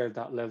require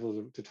that level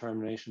of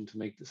determination to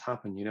make this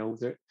happen.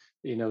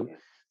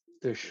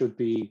 There should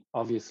be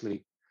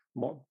obviously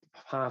more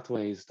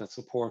pathways that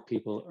support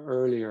people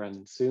earlier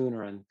and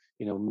sooner, and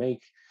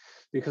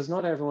because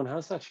not everyone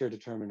has that sheer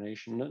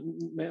determination.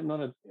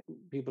 Not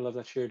people have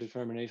that sheer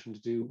determination to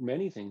do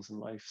many things in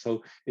life.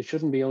 So it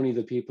shouldn't be only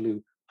the people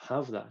who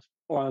have that,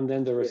 and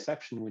then the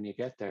reception when you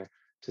get there,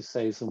 to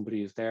say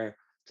somebody is there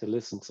to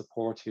listen,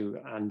 support you,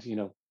 and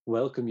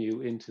welcome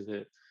you into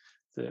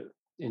the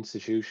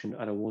institution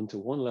at a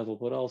one-to-one level,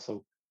 but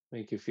also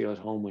make you feel at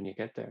home when you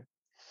get there.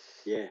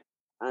 Yeah,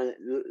 and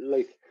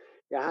like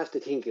you have to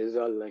think as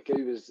well. Like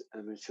I was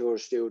a mature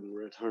student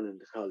returning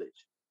to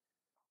college,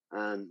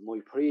 and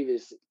my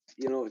previous,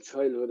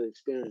 childhood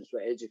experience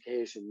with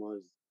education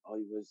was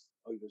I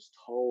was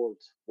told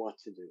what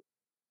to do,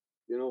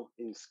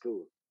 in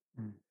school,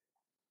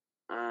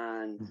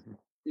 and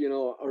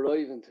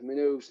arriving to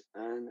Maynooth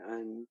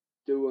and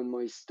doing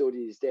my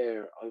studies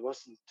there, I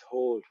wasn't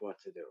told what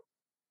to do.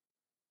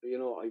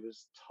 I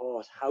was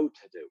taught how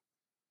to do,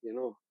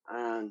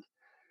 and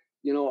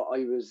I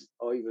was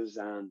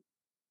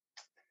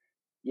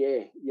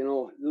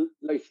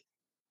like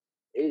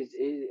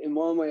in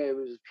one way I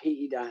was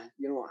pity that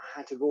I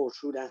had to go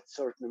through that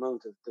certain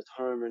amount of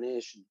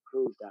determination to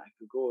prove that I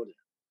could go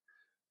there.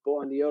 But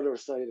on the other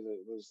side of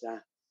it was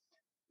that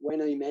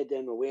when I made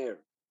them aware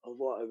of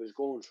what I was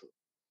going through,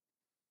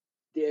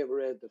 they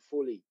were able to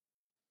fully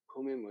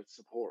come in with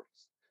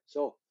supports.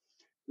 So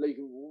like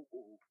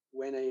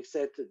when I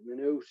accepted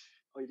Maynooth,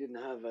 I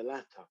didn't have a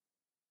laptop,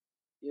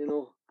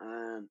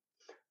 and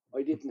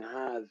I didn't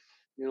have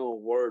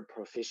word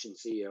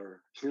proficiency,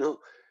 or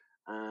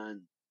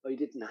and I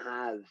didn't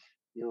have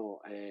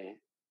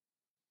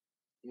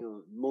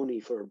money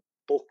for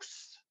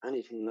books,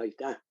 anything like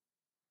that.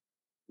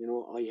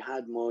 I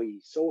had my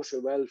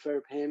social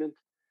welfare payment,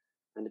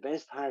 and the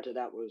best part of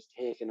that was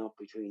taken up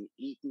between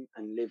eating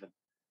and living,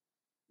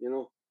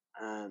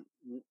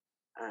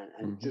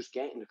 and just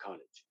getting to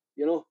college.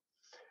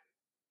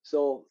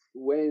 So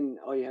when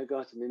I had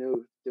got to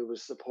Maynooth, there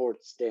was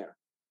supports there.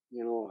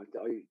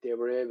 They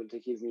were able to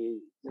give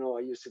me, I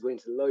used to go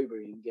into the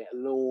library and get a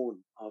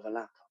loan of a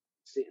laptop,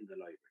 sit in the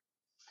library.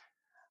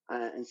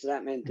 And so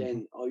that meant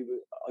then I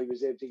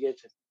was able to get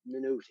to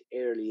Maynooth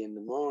early in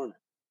the morning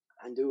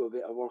and do a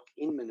bit of work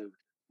in Maynooth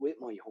with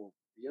my home,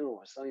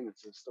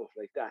 assignments and stuff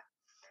like that.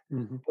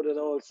 But it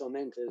also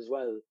meant as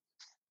well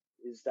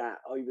is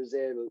that I was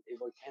able,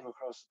 if I came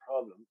across a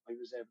problem, I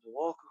was able to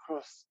walk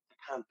across the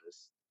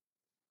campus,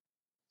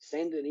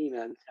 send an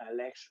email to a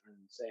lecturer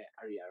and say,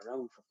 "Are you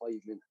around for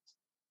 5 minutes?"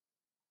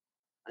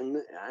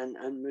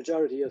 And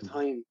majority of the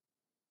time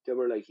they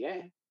were like,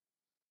 "Yeah,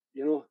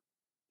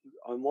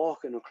 I'm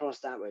walking across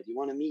that way. Do you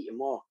want to meet and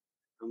walk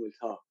and we'll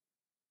talk?"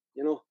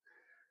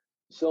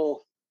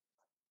 So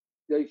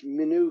like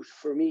Maynooth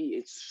for me,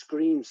 it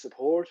screams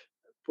support,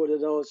 but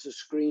it also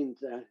screams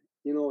that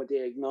they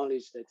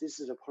acknowledge that this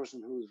is a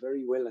person who's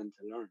very willing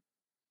to learn.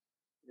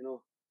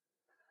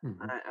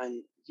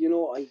 And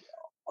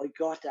I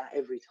got that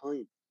every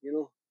time.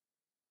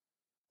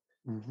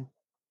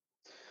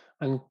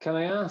 And can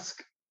I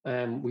ask?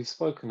 We've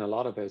spoken a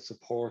lot about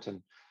support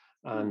and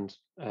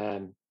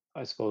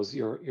I suppose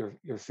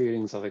your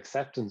feelings of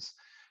acceptance.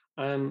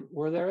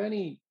 Were there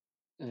any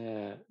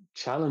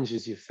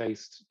challenges you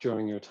faced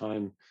during your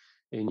time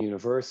in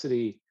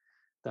university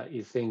that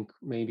you think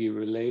maybe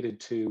related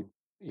to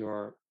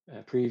your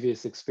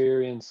previous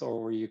experience,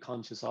 or were you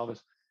conscious of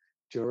it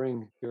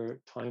during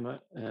your time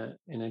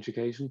in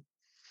education?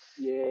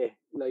 Yeah,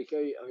 like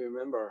I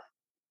remember,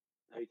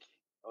 like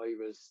I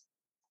was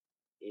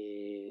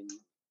in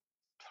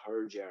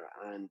third year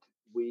and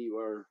we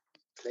were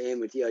playing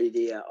with the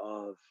idea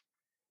of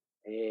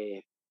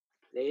a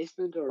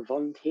placement or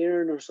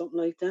volunteering or something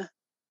like that.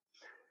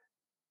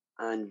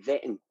 And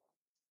vetting,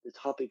 the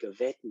topic of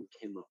vetting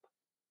came up.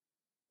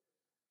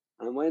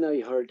 And when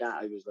I heard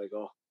that, I was like,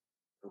 oh,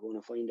 they're going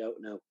to find out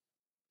now.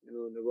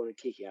 They're going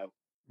to kick you out.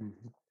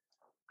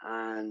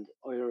 And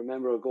I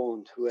remember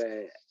going to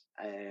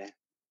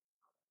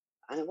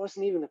and it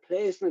wasn't even a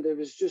placement. It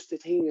was just the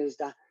thing is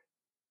that,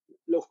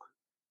 look,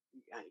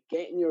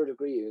 getting your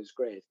degree is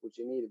great, but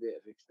you need a bit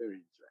of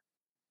experience, right?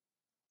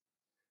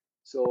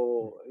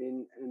 So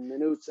in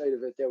Maynooth side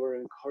of it, they were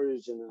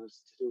encouraging us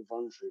to do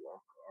voluntary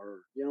work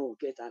or,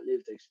 get that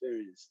lived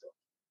experience stuff.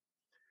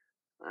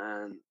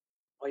 And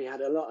I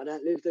had a lot of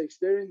that lived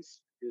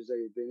experience because I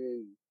had been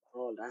in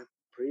all that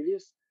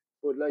previous.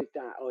 But like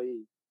that,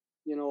 I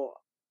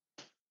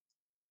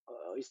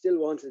still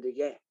wanted to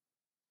get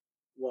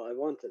what I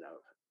wanted out of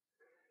it.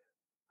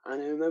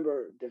 And I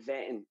remember the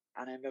vetting,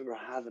 and I remember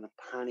having a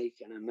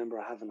panic, and I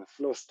remember having a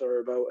fluster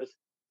about it.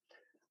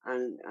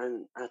 And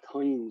at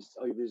times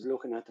I was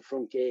looking at the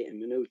front gate in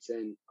Maynooth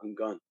saying, "I'm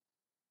gone."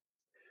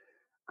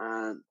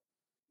 And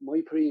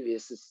my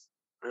previous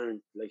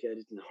aren't like I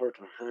didn't hurt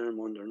or harm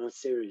one, they're not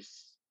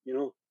serious,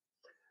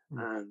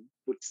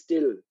 but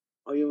still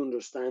I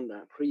understand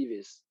that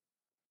previous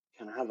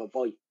can have a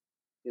bite,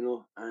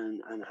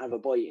 and have a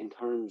bite in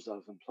terms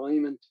of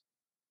employment,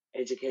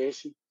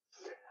 education,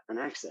 and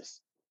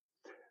access.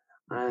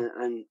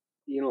 And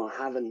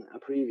having a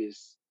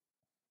previous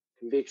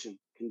conviction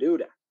can do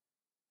that.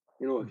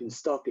 It can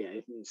stop you.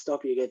 It can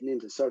stop you getting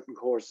into certain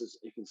courses.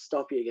 It can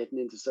stop you getting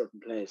into certain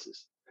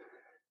places.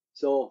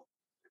 So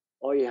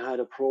I had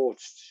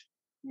approached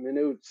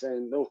Maynooth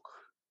saying, look,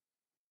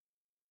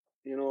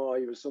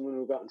 I was someone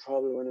who got in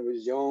trouble when I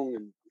was young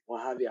and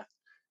what have you.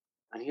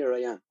 And here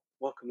I am.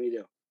 What can we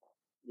do?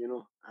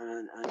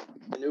 And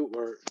Maynooth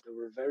they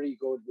were very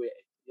good with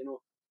it,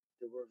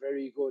 they were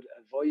very good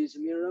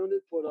advising me around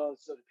it, but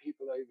also the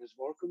people I was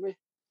working with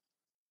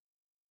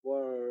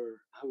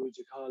were, how would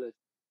you call it,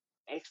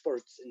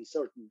 experts in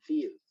certain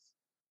fields.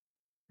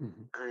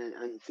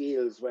 And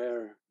fields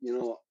where, they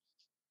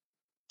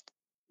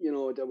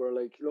were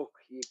like, look,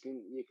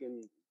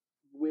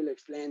 we'll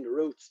explain the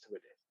routes to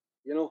it,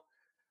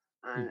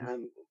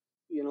 and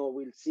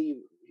we'll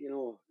see,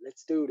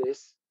 let's do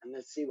this and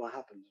let's see what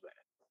happens with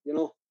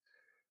it,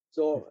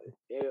 So,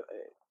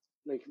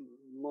 like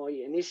my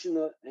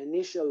initial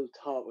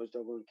thought was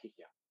they're going to kick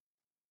you out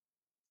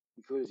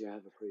because you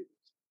have a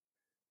previous,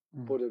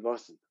 but it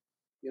wasn't,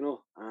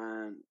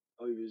 and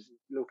I was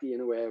lucky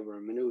in a way where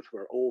Maynooth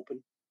were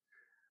open,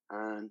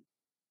 and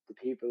the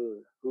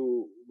people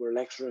who were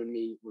lecturing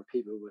me were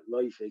people with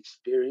life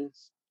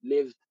experience,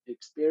 lived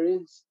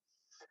experience,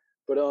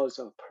 but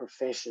also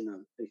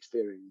professional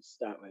experience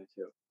that way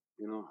too,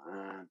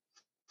 and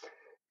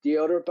the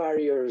other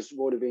barriers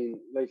would have been,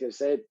 like I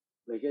said,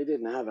 like I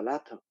didn't have a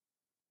laptop,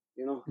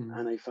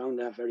 and I found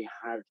that very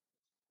hard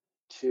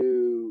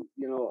to,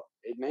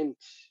 it meant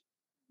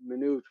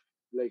Maynooth,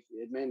 like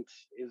it meant meant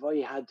if I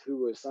had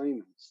 2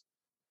 assignments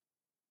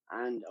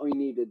and I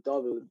needed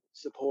double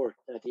support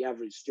that the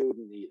average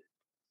student needed,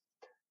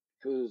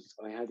 because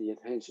I had the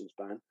attention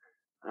span.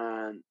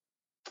 And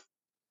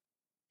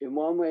in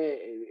one way,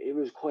 it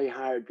was quite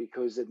hard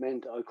because it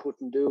meant I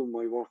couldn't do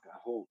my work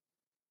at home.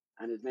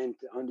 And it meant,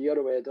 on the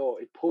other way, though,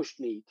 it pushed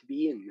me to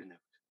be in Maynooth.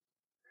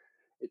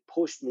 It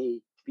pushed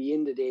me to be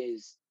in the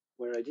days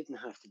where I didn't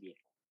have to be in.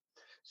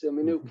 So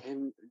Maynooth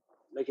came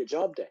like a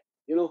job day,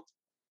 you know.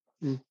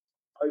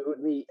 I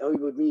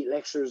would meet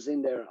lecturers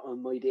in there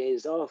on my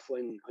days off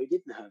when I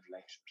didn't have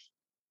lectures,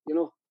 you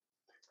know.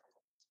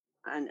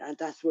 And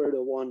that's where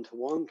the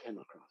one-to-one came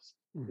across,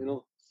 you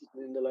know,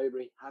 sitting in the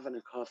library, having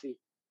a coffee,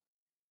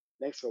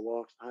 lecturer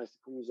walks past,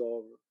 comes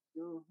over,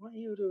 you know, what are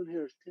you doing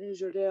here?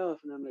 Today's your day off.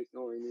 And I'm like,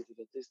 no, I need to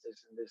get this,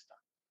 and this done,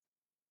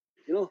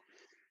 you know.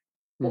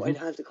 But I'd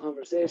have the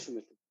conversation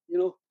with them, you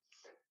know.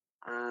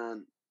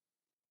 And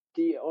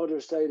the other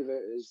side of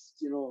it is,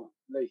 you know,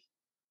 like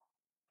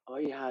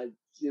I had,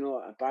 you know,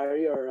 a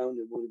barrier around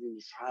it would have been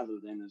the travel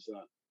then as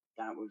well.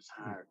 That was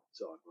hard.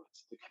 So it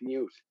was the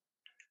commute.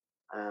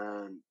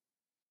 And,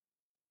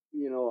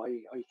 you know,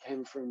 I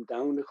came from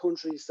down the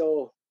country,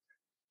 so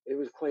it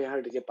was quite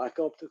hard to get back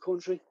up the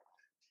country.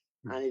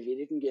 And if you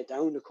didn't get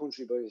down the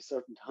country by a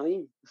certain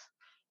time,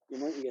 you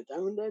mightn't get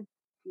down then,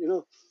 you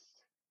know.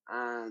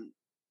 And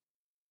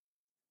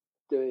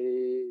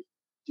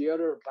the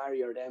other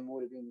barrier then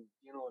would have been,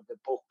 you know, the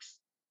books,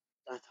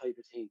 that type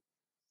of thing.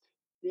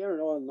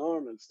 They're all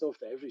normal stuff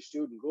that every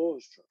student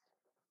goes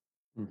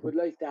through. But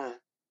like that,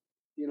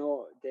 you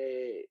know,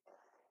 the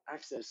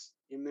access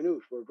in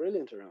Maynooth were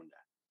brilliant around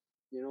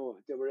that. You know,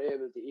 they were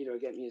able to either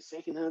get me a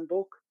second-hand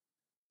book,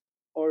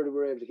 or they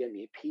were able to get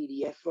me a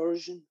PDF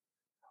version,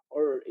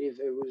 or if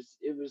it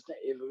was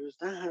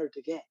that hard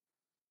to get,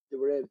 they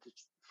were able to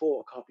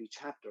photocopy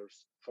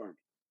chapters for me.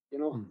 You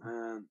know,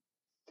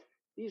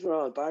 these were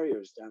all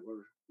barriers that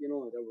were, you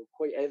know, that were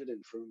quite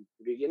evident from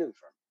the beginning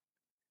for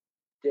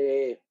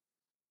me.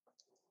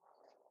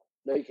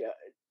 The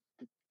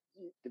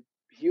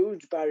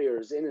huge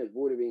barriers in it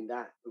would have been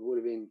that. It would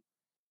have been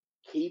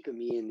keeping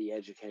me in the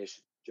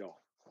education job.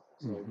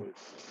 So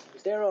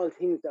they're all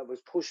things that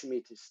was pushing me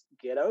to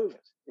get out of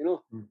it. You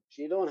know,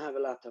 so you don't have a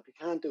laptop, you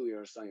can't do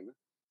your assignment.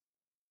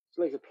 It's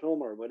like a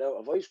plumber without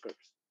a vice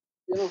grips.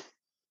 You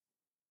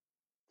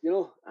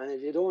know, and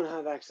if you don't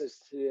have access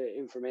to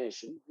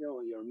information, you know,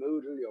 your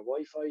Moodle, your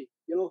Wi-Fi,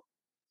 you know,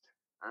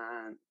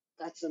 and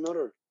that's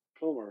another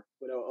plumber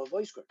without a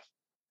vice grips.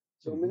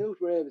 So Maynooth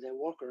were able to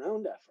work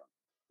around that from,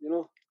 you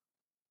know.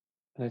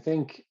 And I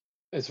think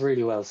it's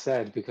really well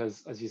said,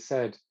 because as you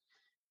said,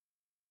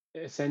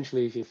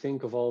 essentially, if you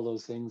think of all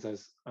those things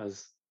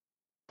as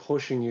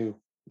pushing you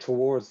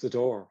towards the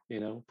door, you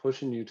know,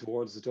 pushing you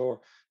towards the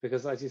door,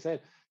 because as you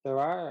said, there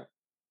are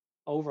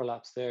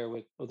overlaps there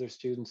with other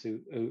students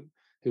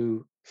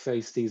who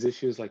face these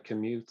issues like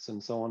commutes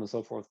and so on and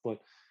so forth.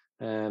 But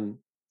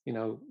you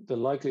know, the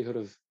likelihood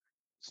of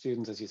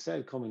students, as you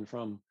said, coming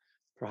from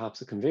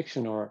perhaps a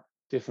conviction or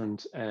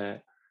different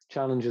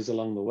challenges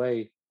along the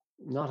way,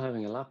 not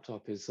having a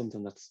laptop is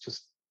something that's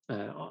just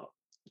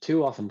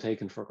too often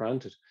taken for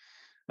granted.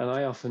 And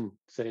I often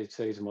say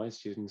to my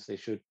students, they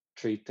should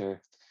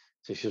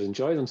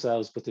enjoy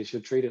themselves, but they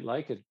should treat it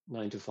like a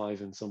 9 to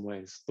 5 in some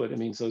ways. But I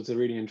mean, so it's a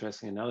really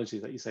interesting analogy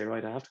that you say,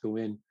 right, I have to go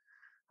in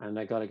and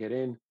I got to get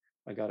in,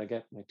 I got to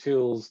get my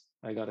tools,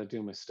 I got to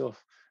do my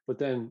stuff. But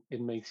then it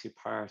makes you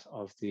part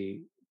of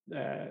the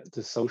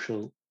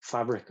social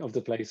fabric of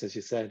the place, as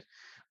you said.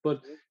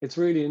 But it's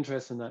really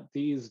interesting that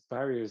these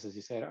barriers, as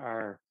you said,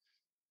 are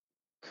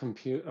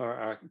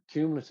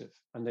cumulative,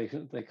 and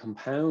they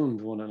compound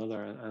one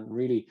another and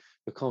really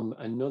become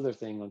another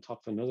thing on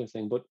top of another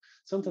thing. But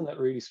something that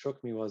really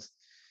struck me was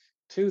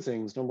two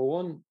things. Number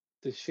one,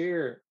 the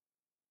sheer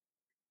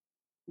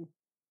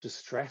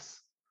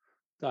distress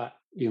that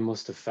you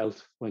must have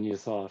felt when you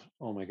thought,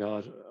 oh my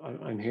God,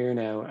 I'm here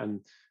now, and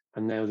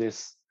now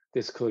this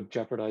could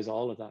jeopardize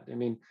all of that. I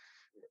mean,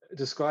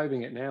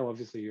 describing it now,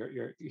 obviously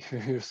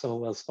you're so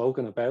well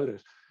spoken about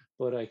it,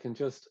 but I can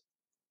just,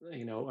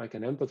 you know, I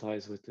can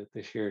empathize with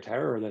the sheer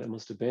terror that it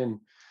must have been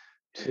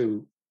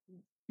to,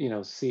 you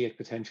know, see it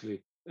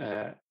potentially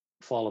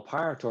fall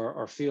apart,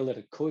 or feel that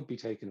it could be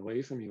taken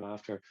away from you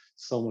after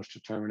so much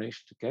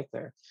determination to get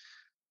there.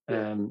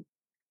 And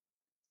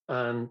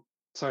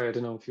sorry, I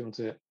don't know if you want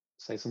to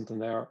say something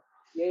there.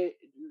 Yeah,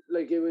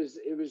 like it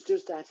was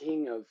just that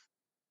thing of,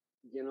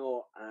 you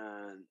know,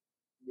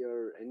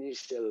 your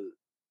initial,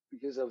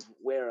 because of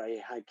where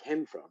I had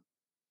came from,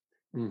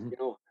 you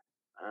know,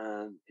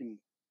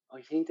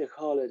 I think they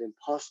call it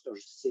imposter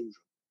syndrome,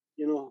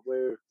 you know,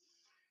 where,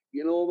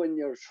 you know, when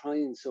you're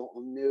trying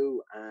something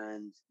new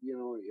and, you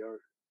know,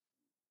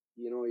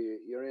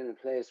 you're in a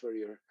place where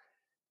you're,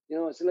 you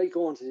know, it's like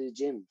going to the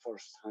gym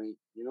first time,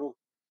 you know,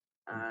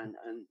 and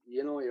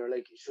you know, you're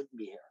like, you shouldn't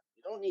be here.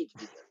 You don't need to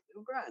be here.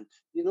 You're grand,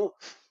 you know.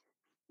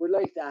 But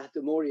like that,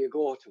 the more you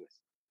go to it,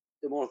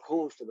 the more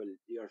comfortable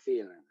you're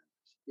feeling,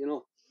 you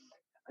know.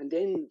 And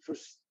then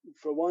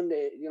for one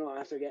day, you know,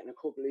 after getting a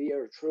couple of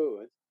years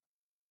through it,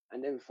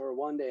 And then for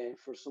one day,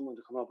 for someone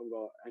to come up and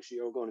go, actually,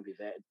 you're going to be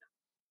vetted.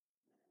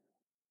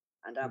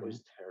 And that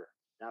was terror.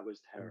 That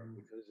was terror,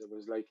 because it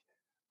was like,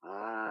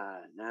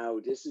 now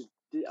this is,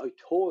 I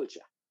told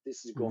you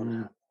this is going to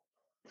happen.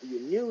 You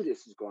knew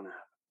this was going to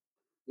happen,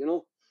 you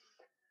know?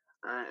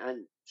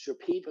 And sure,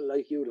 people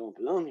like you don't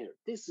belong here.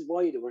 This is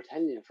why they were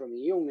telling you from a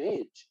young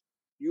age,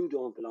 you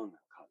don't belong in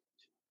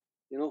college,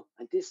 you know?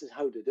 And this is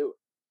how to do it.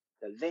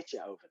 They'll vet you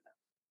out of it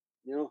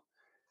now, you know?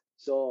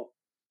 So,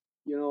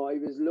 you know, I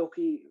was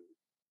lucky,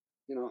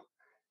 you know,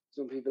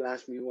 some people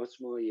ask me what's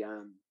my,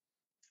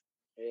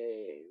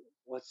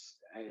 what's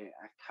a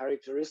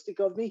characteristic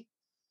of me.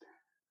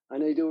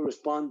 And I do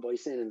respond by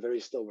saying I'm very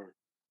stubborn.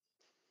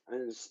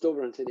 And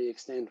stubborn to the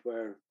extent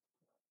where,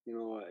 you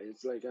know,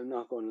 it's like I'm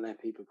not going to let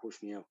people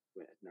push me out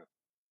with it now.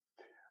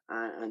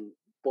 And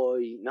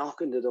by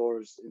knocking the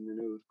doors in the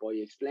nude, by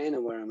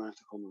explaining where I'm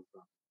after coming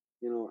from,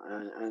 you know,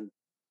 and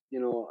you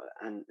know,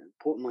 and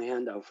putting my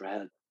hand out for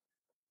help,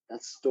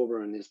 that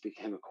stubbornness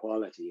became a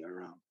quality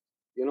around,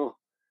 you know,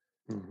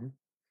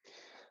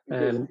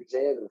 because it was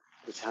able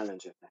to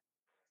challenge it.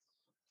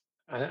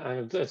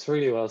 And that's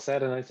really well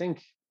said. And I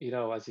think, you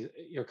know, as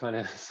you're kind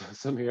of,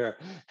 some of your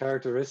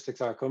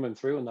characteristics are coming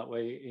through in that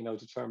way, you know,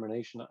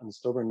 determination and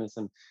stubbornness,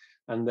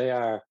 and they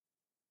are,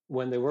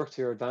 when they work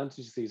to your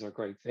advantage, these are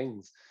great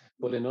things.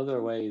 But in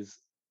other ways,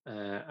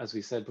 as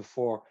we said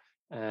before,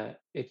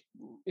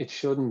 it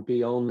shouldn't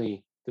be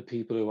only the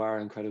people who are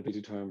incredibly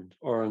determined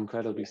or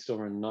incredibly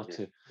stubborn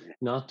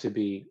not to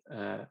be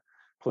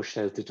pushed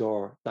out the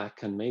door that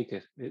can make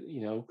it,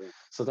 you know.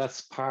 So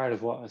that's part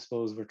of what I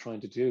suppose we're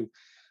trying to do.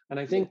 And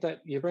I think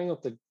that you bring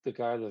up the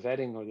Garda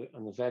vetting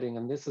and the vetting,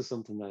 and this is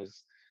something that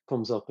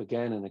comes up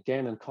again and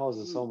again and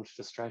causes so much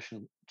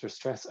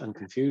distress and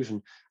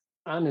confusion.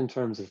 And in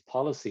terms of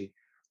policy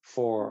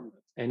for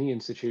any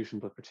institution,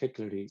 but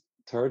particularly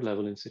third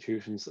level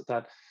institutions,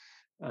 that,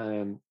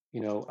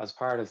 you know, as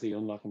part of the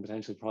Unlocking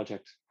Potential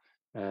Project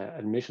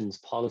admissions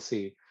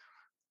policy,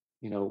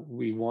 you know,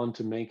 we want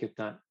to make it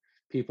that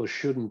people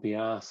shouldn't be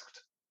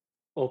asked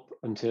up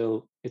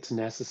until it's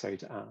necessary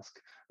to ask.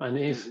 And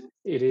if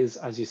it is,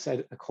 as you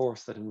said, a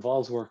course that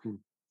involves working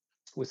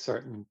with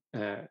certain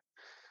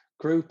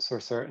groups or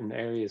certain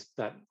areas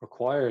that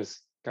requires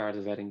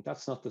Garda vetting,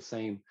 that's not the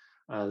same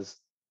as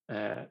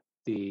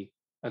the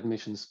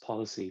admissions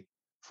policy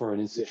for an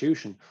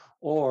institution.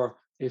 Or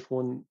if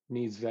one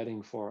needs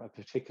vetting for a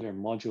particular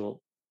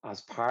module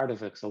as part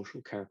of a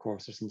social care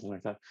course or something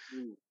like that,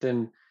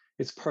 then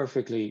it's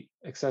perfectly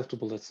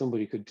acceptable that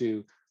somebody could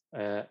do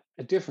a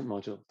different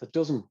module that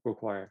doesn't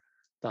require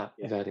that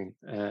vetting.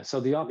 So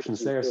the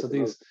options there. So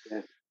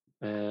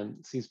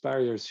these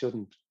barriers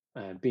shouldn't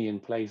be in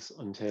place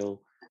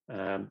until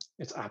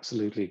it's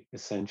absolutely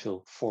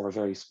essential for a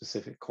very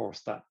specific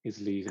course that is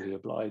legally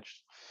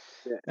obliged.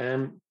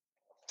 And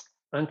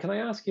can I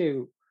ask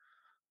you,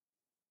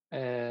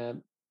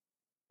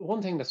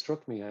 one thing that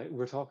struck me,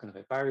 we're talking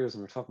about barriers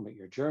and we're talking about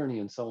your journey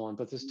and so on,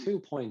 but there's 2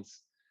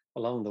 points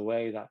along the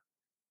way that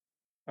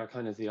are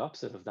kind of the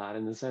opposite of that,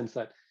 in the sense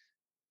that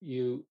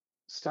you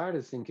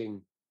started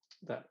thinking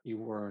that you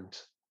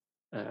weren't,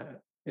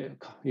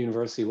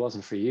 university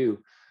wasn't for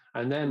you.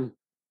 And then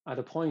at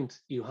a point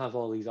you have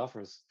all these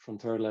offers from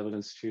third level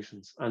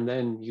institutions, and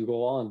then you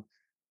go on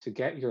to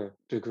get your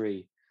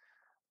degree.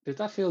 Did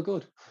that feel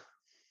good?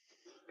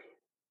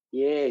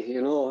 Yeah,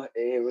 you know,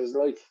 it was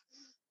like,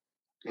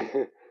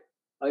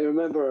 I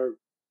remember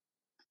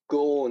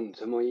going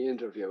to my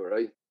interview,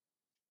 right?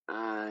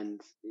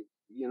 And,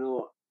 you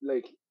know,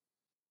 like,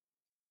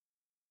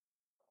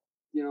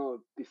 you know,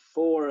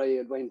 before I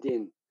had went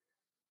in,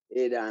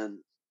 it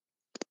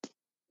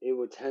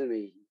would tell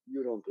me,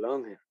 you don't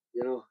belong here,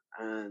 you know,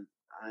 and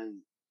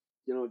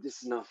you know,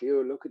 this is not for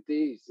you. Look at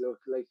these.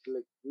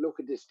 Look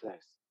at this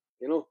place,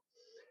 you know.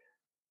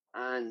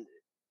 And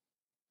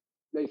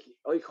like,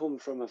 I come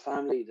from a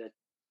family that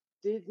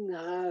didn't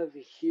have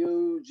a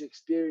huge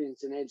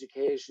experience in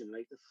education.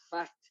 Like, the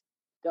fact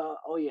that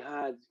I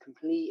had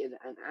completed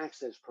an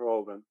access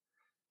program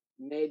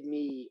made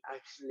me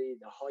actually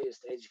the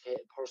highest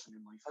educated person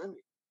in my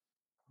family.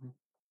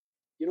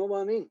 You know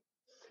what I mean?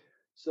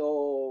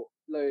 So,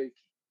 like,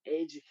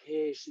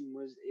 education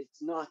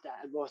it's not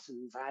that it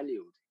wasn't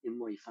valued in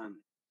my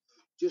family,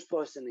 just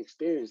wasn't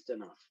experienced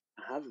enough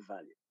to have a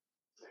value.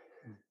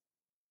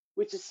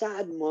 Which is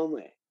sad in one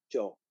way,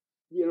 Joe,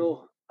 you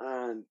know,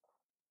 and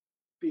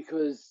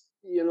because,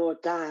 you know,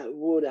 that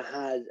would have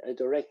had a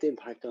direct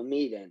impact on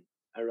me then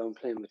around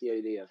playing with the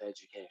idea of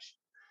education.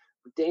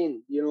 But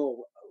then, you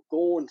know,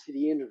 going to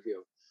the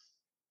interview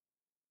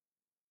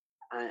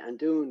and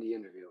doing the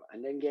interview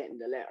and then getting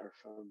the letter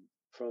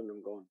from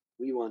them going,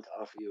 we want to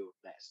offer you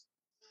a place.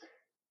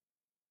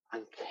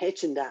 And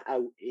catching that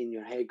out in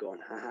your head going,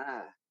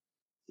 haha,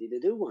 see, they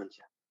do want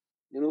you,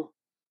 you know,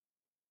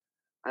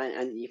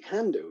 and you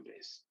can do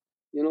this,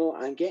 you know,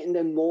 and getting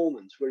them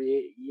moments where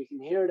you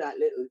can hear that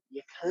little,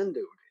 you can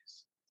do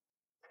this.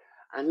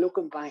 And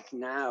looking back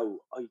now,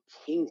 I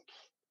think,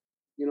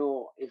 you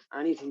know, if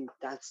anything,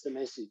 that's the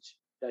message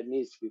that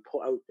needs to be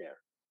put out there,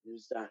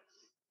 is that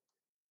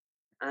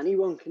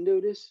anyone can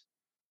do this,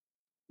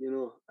 you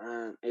know,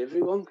 and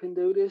everyone can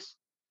do this,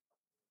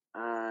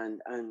 and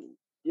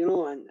you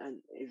know,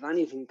 and if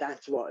anything,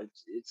 that's what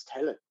it's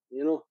telling,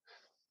 you know.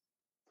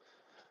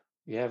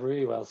 Yeah,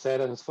 really well said.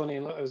 And it's funny,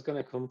 I was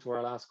going to come to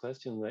our last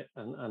question,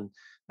 and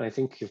I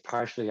think you've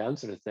partially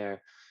answered it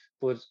there.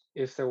 But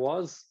if there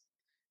was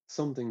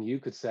something you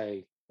could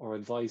say or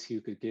advice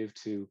you could give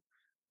to,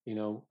 you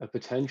know, a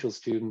potential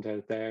student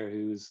out there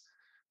who's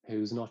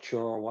not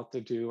sure what they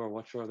do or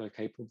what sure they're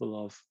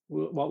capable of,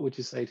 what would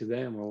you say to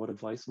them, or what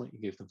advice might you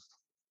give them?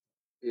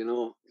 You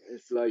know,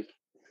 it's like,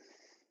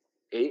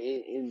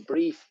 in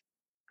brief,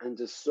 and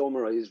to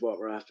summarize what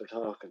we're after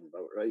talking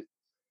about, right?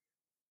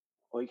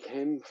 I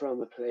came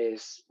from a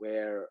place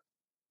where,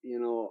 you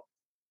know,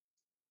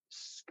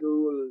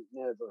 school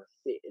never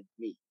fitted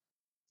me,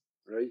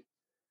 right?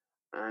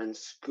 And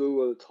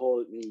school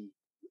told me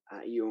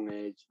at a young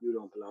age, you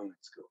don't belong in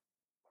school.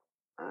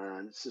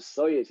 And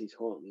society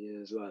taught me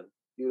as well,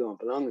 you don't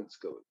belong in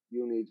school.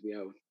 You need to be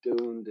out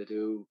doing the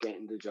do,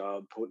 getting the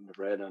job, putting the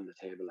bread on the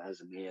table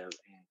as a male,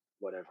 and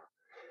whatever.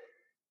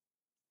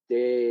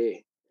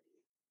 They,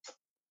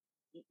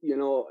 you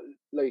know,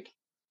 like,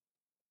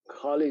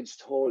 college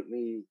told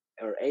me,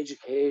 or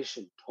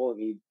education told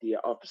me the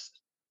opposite,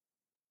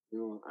 you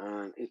know,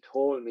 and it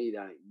told me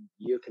that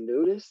you can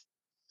do this.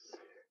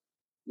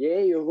 Yeah,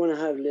 you're going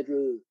to have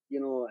little, you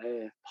know,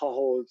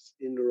 potholes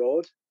in the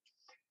road,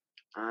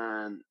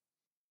 and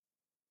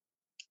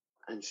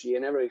she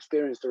never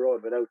experienced the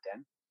road without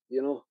them,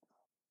 you know.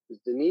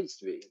 There needs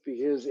to be,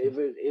 because if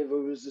it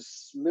was a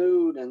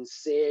smooth and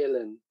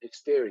sailing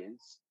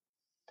experience,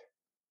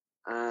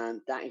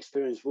 and that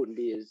experience wouldn't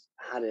be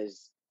had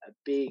as a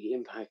big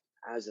impact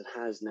as it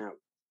has now.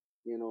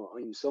 You know,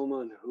 I'm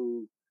someone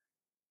who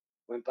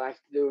went back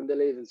to doing the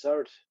Leaving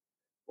Cert,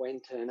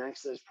 went to an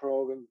access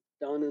program,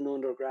 done an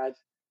undergrad,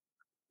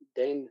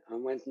 then I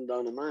went and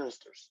done a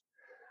master's,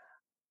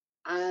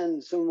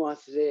 and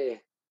somewhat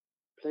today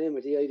playing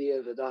with the idea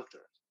of a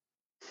doctorate,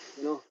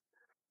 you know,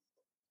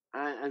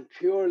 and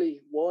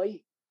purely why?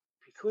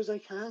 Because I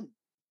can,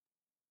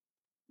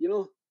 you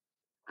know,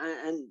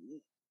 and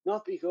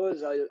not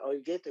because I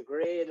get the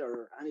grade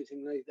or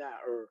anything like that,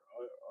 or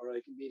I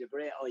can be the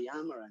great I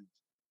am, or anything.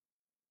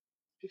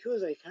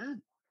 Because I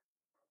can,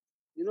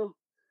 you know,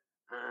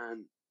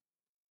 and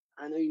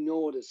I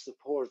know the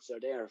supports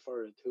are there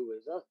for it too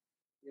as well,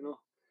 you know.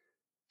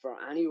 For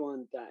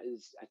anyone that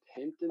is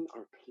attempting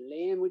or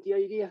playing with the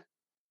idea,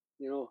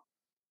 you know,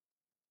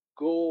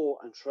 go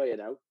and try it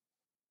out.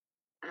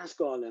 Ask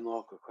all them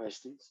awkward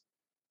questions.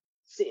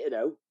 Sit it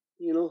out,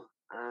 you know,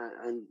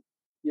 and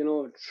you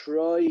know,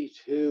 try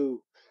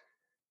to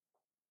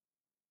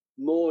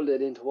mold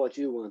it into what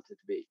you want it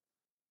to be.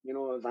 You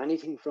know, if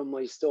anything from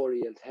my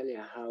story, I'll tell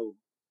you how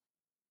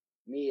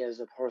me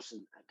as a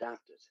person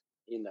adapted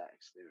in that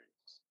experience.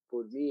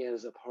 But me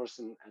as a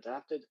person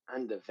adapted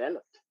and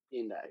developed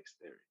in that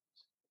experience,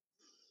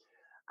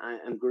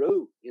 and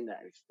grew in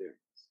that experience.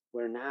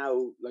 Where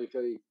now, like,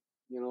 I,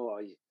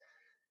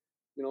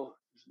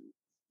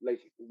 like,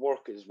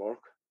 work is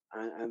work,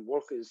 and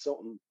work is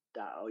something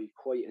that I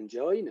quite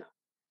enjoy now.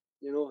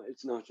 You know,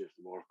 it's not just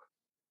work.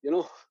 You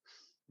know,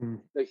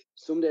 like,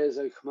 some days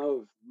I come out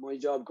of my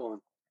job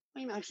going,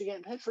 I'm actually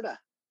getting paid for that.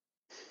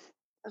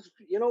 That's,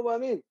 you know what I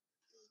mean?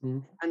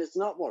 And it's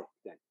not work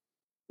then,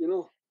 you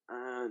know,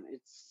 and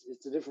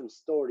it's a different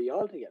story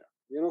altogether,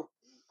 you know.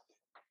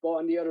 But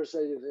on the other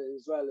side of it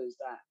as well is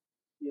that,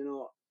 you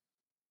know,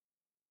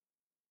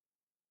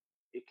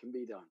 it can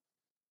be done.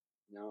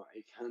 You know,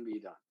 it can be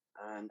done.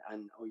 And I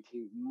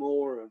think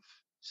more of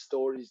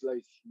stories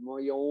like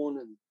my own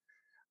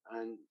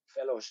and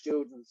fellow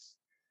students,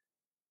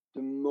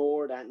 the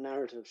more that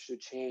narrative should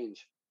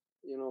change,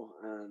 you know,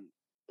 and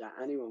that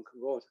anyone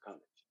can go to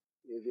college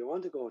if you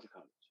want to go to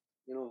college,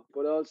 you know,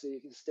 but also you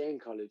can stay in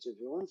college if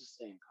you want to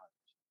stay in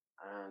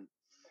college.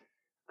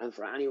 And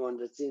for anyone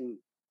that's in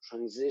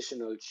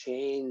transitional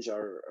change,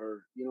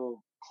 or you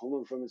know,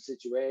 coming from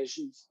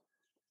situations,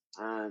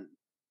 and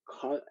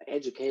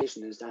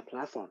education is that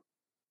platform.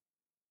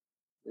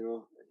 You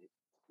know,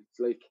 it's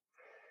like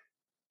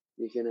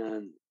you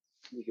can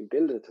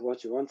build it to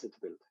what you want it to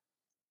build.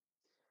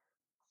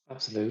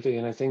 Absolutely,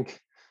 and I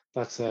think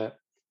that's a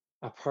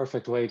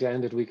perfect way to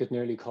end it. We could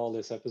nearly call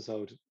this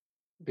episode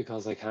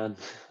Because I Can,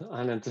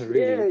 and it's a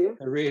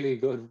really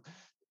good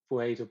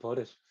way to put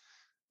it.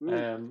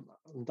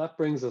 That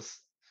brings us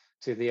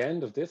to the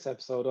end of this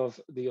episode of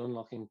the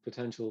Unlocking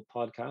Potential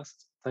podcast.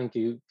 Thank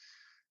you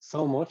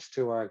so much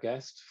to our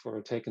guest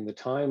for taking the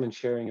time and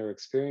sharing your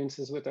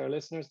experiences with our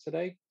listeners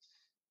today.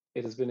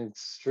 It has been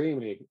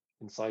extremely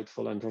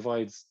insightful and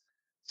provides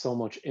so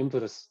much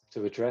impetus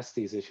to address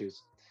these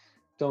issues.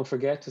 Don't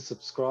forget to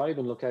subscribe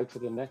and look out for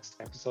the next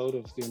episode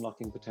of the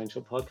Unlocking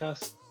Potential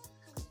podcast.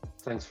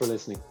 Thanks for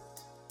listening.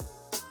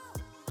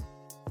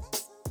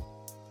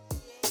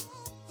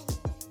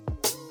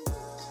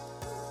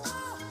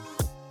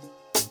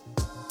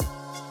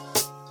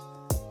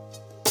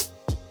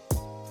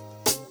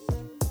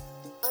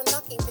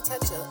 Unlocking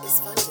Potential is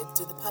funded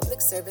through the Public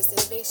Service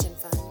Innovation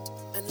Fund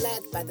and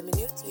led by the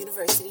Maynooth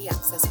University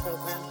Access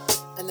Programme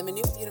and the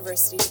Maynooth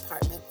University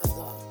Department of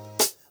Law,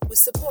 with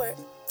support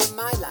from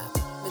my lab,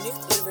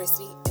 Maynooth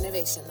University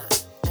Innovation Lab,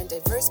 and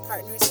diverse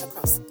partners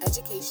across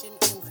education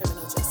and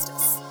criminal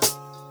justice.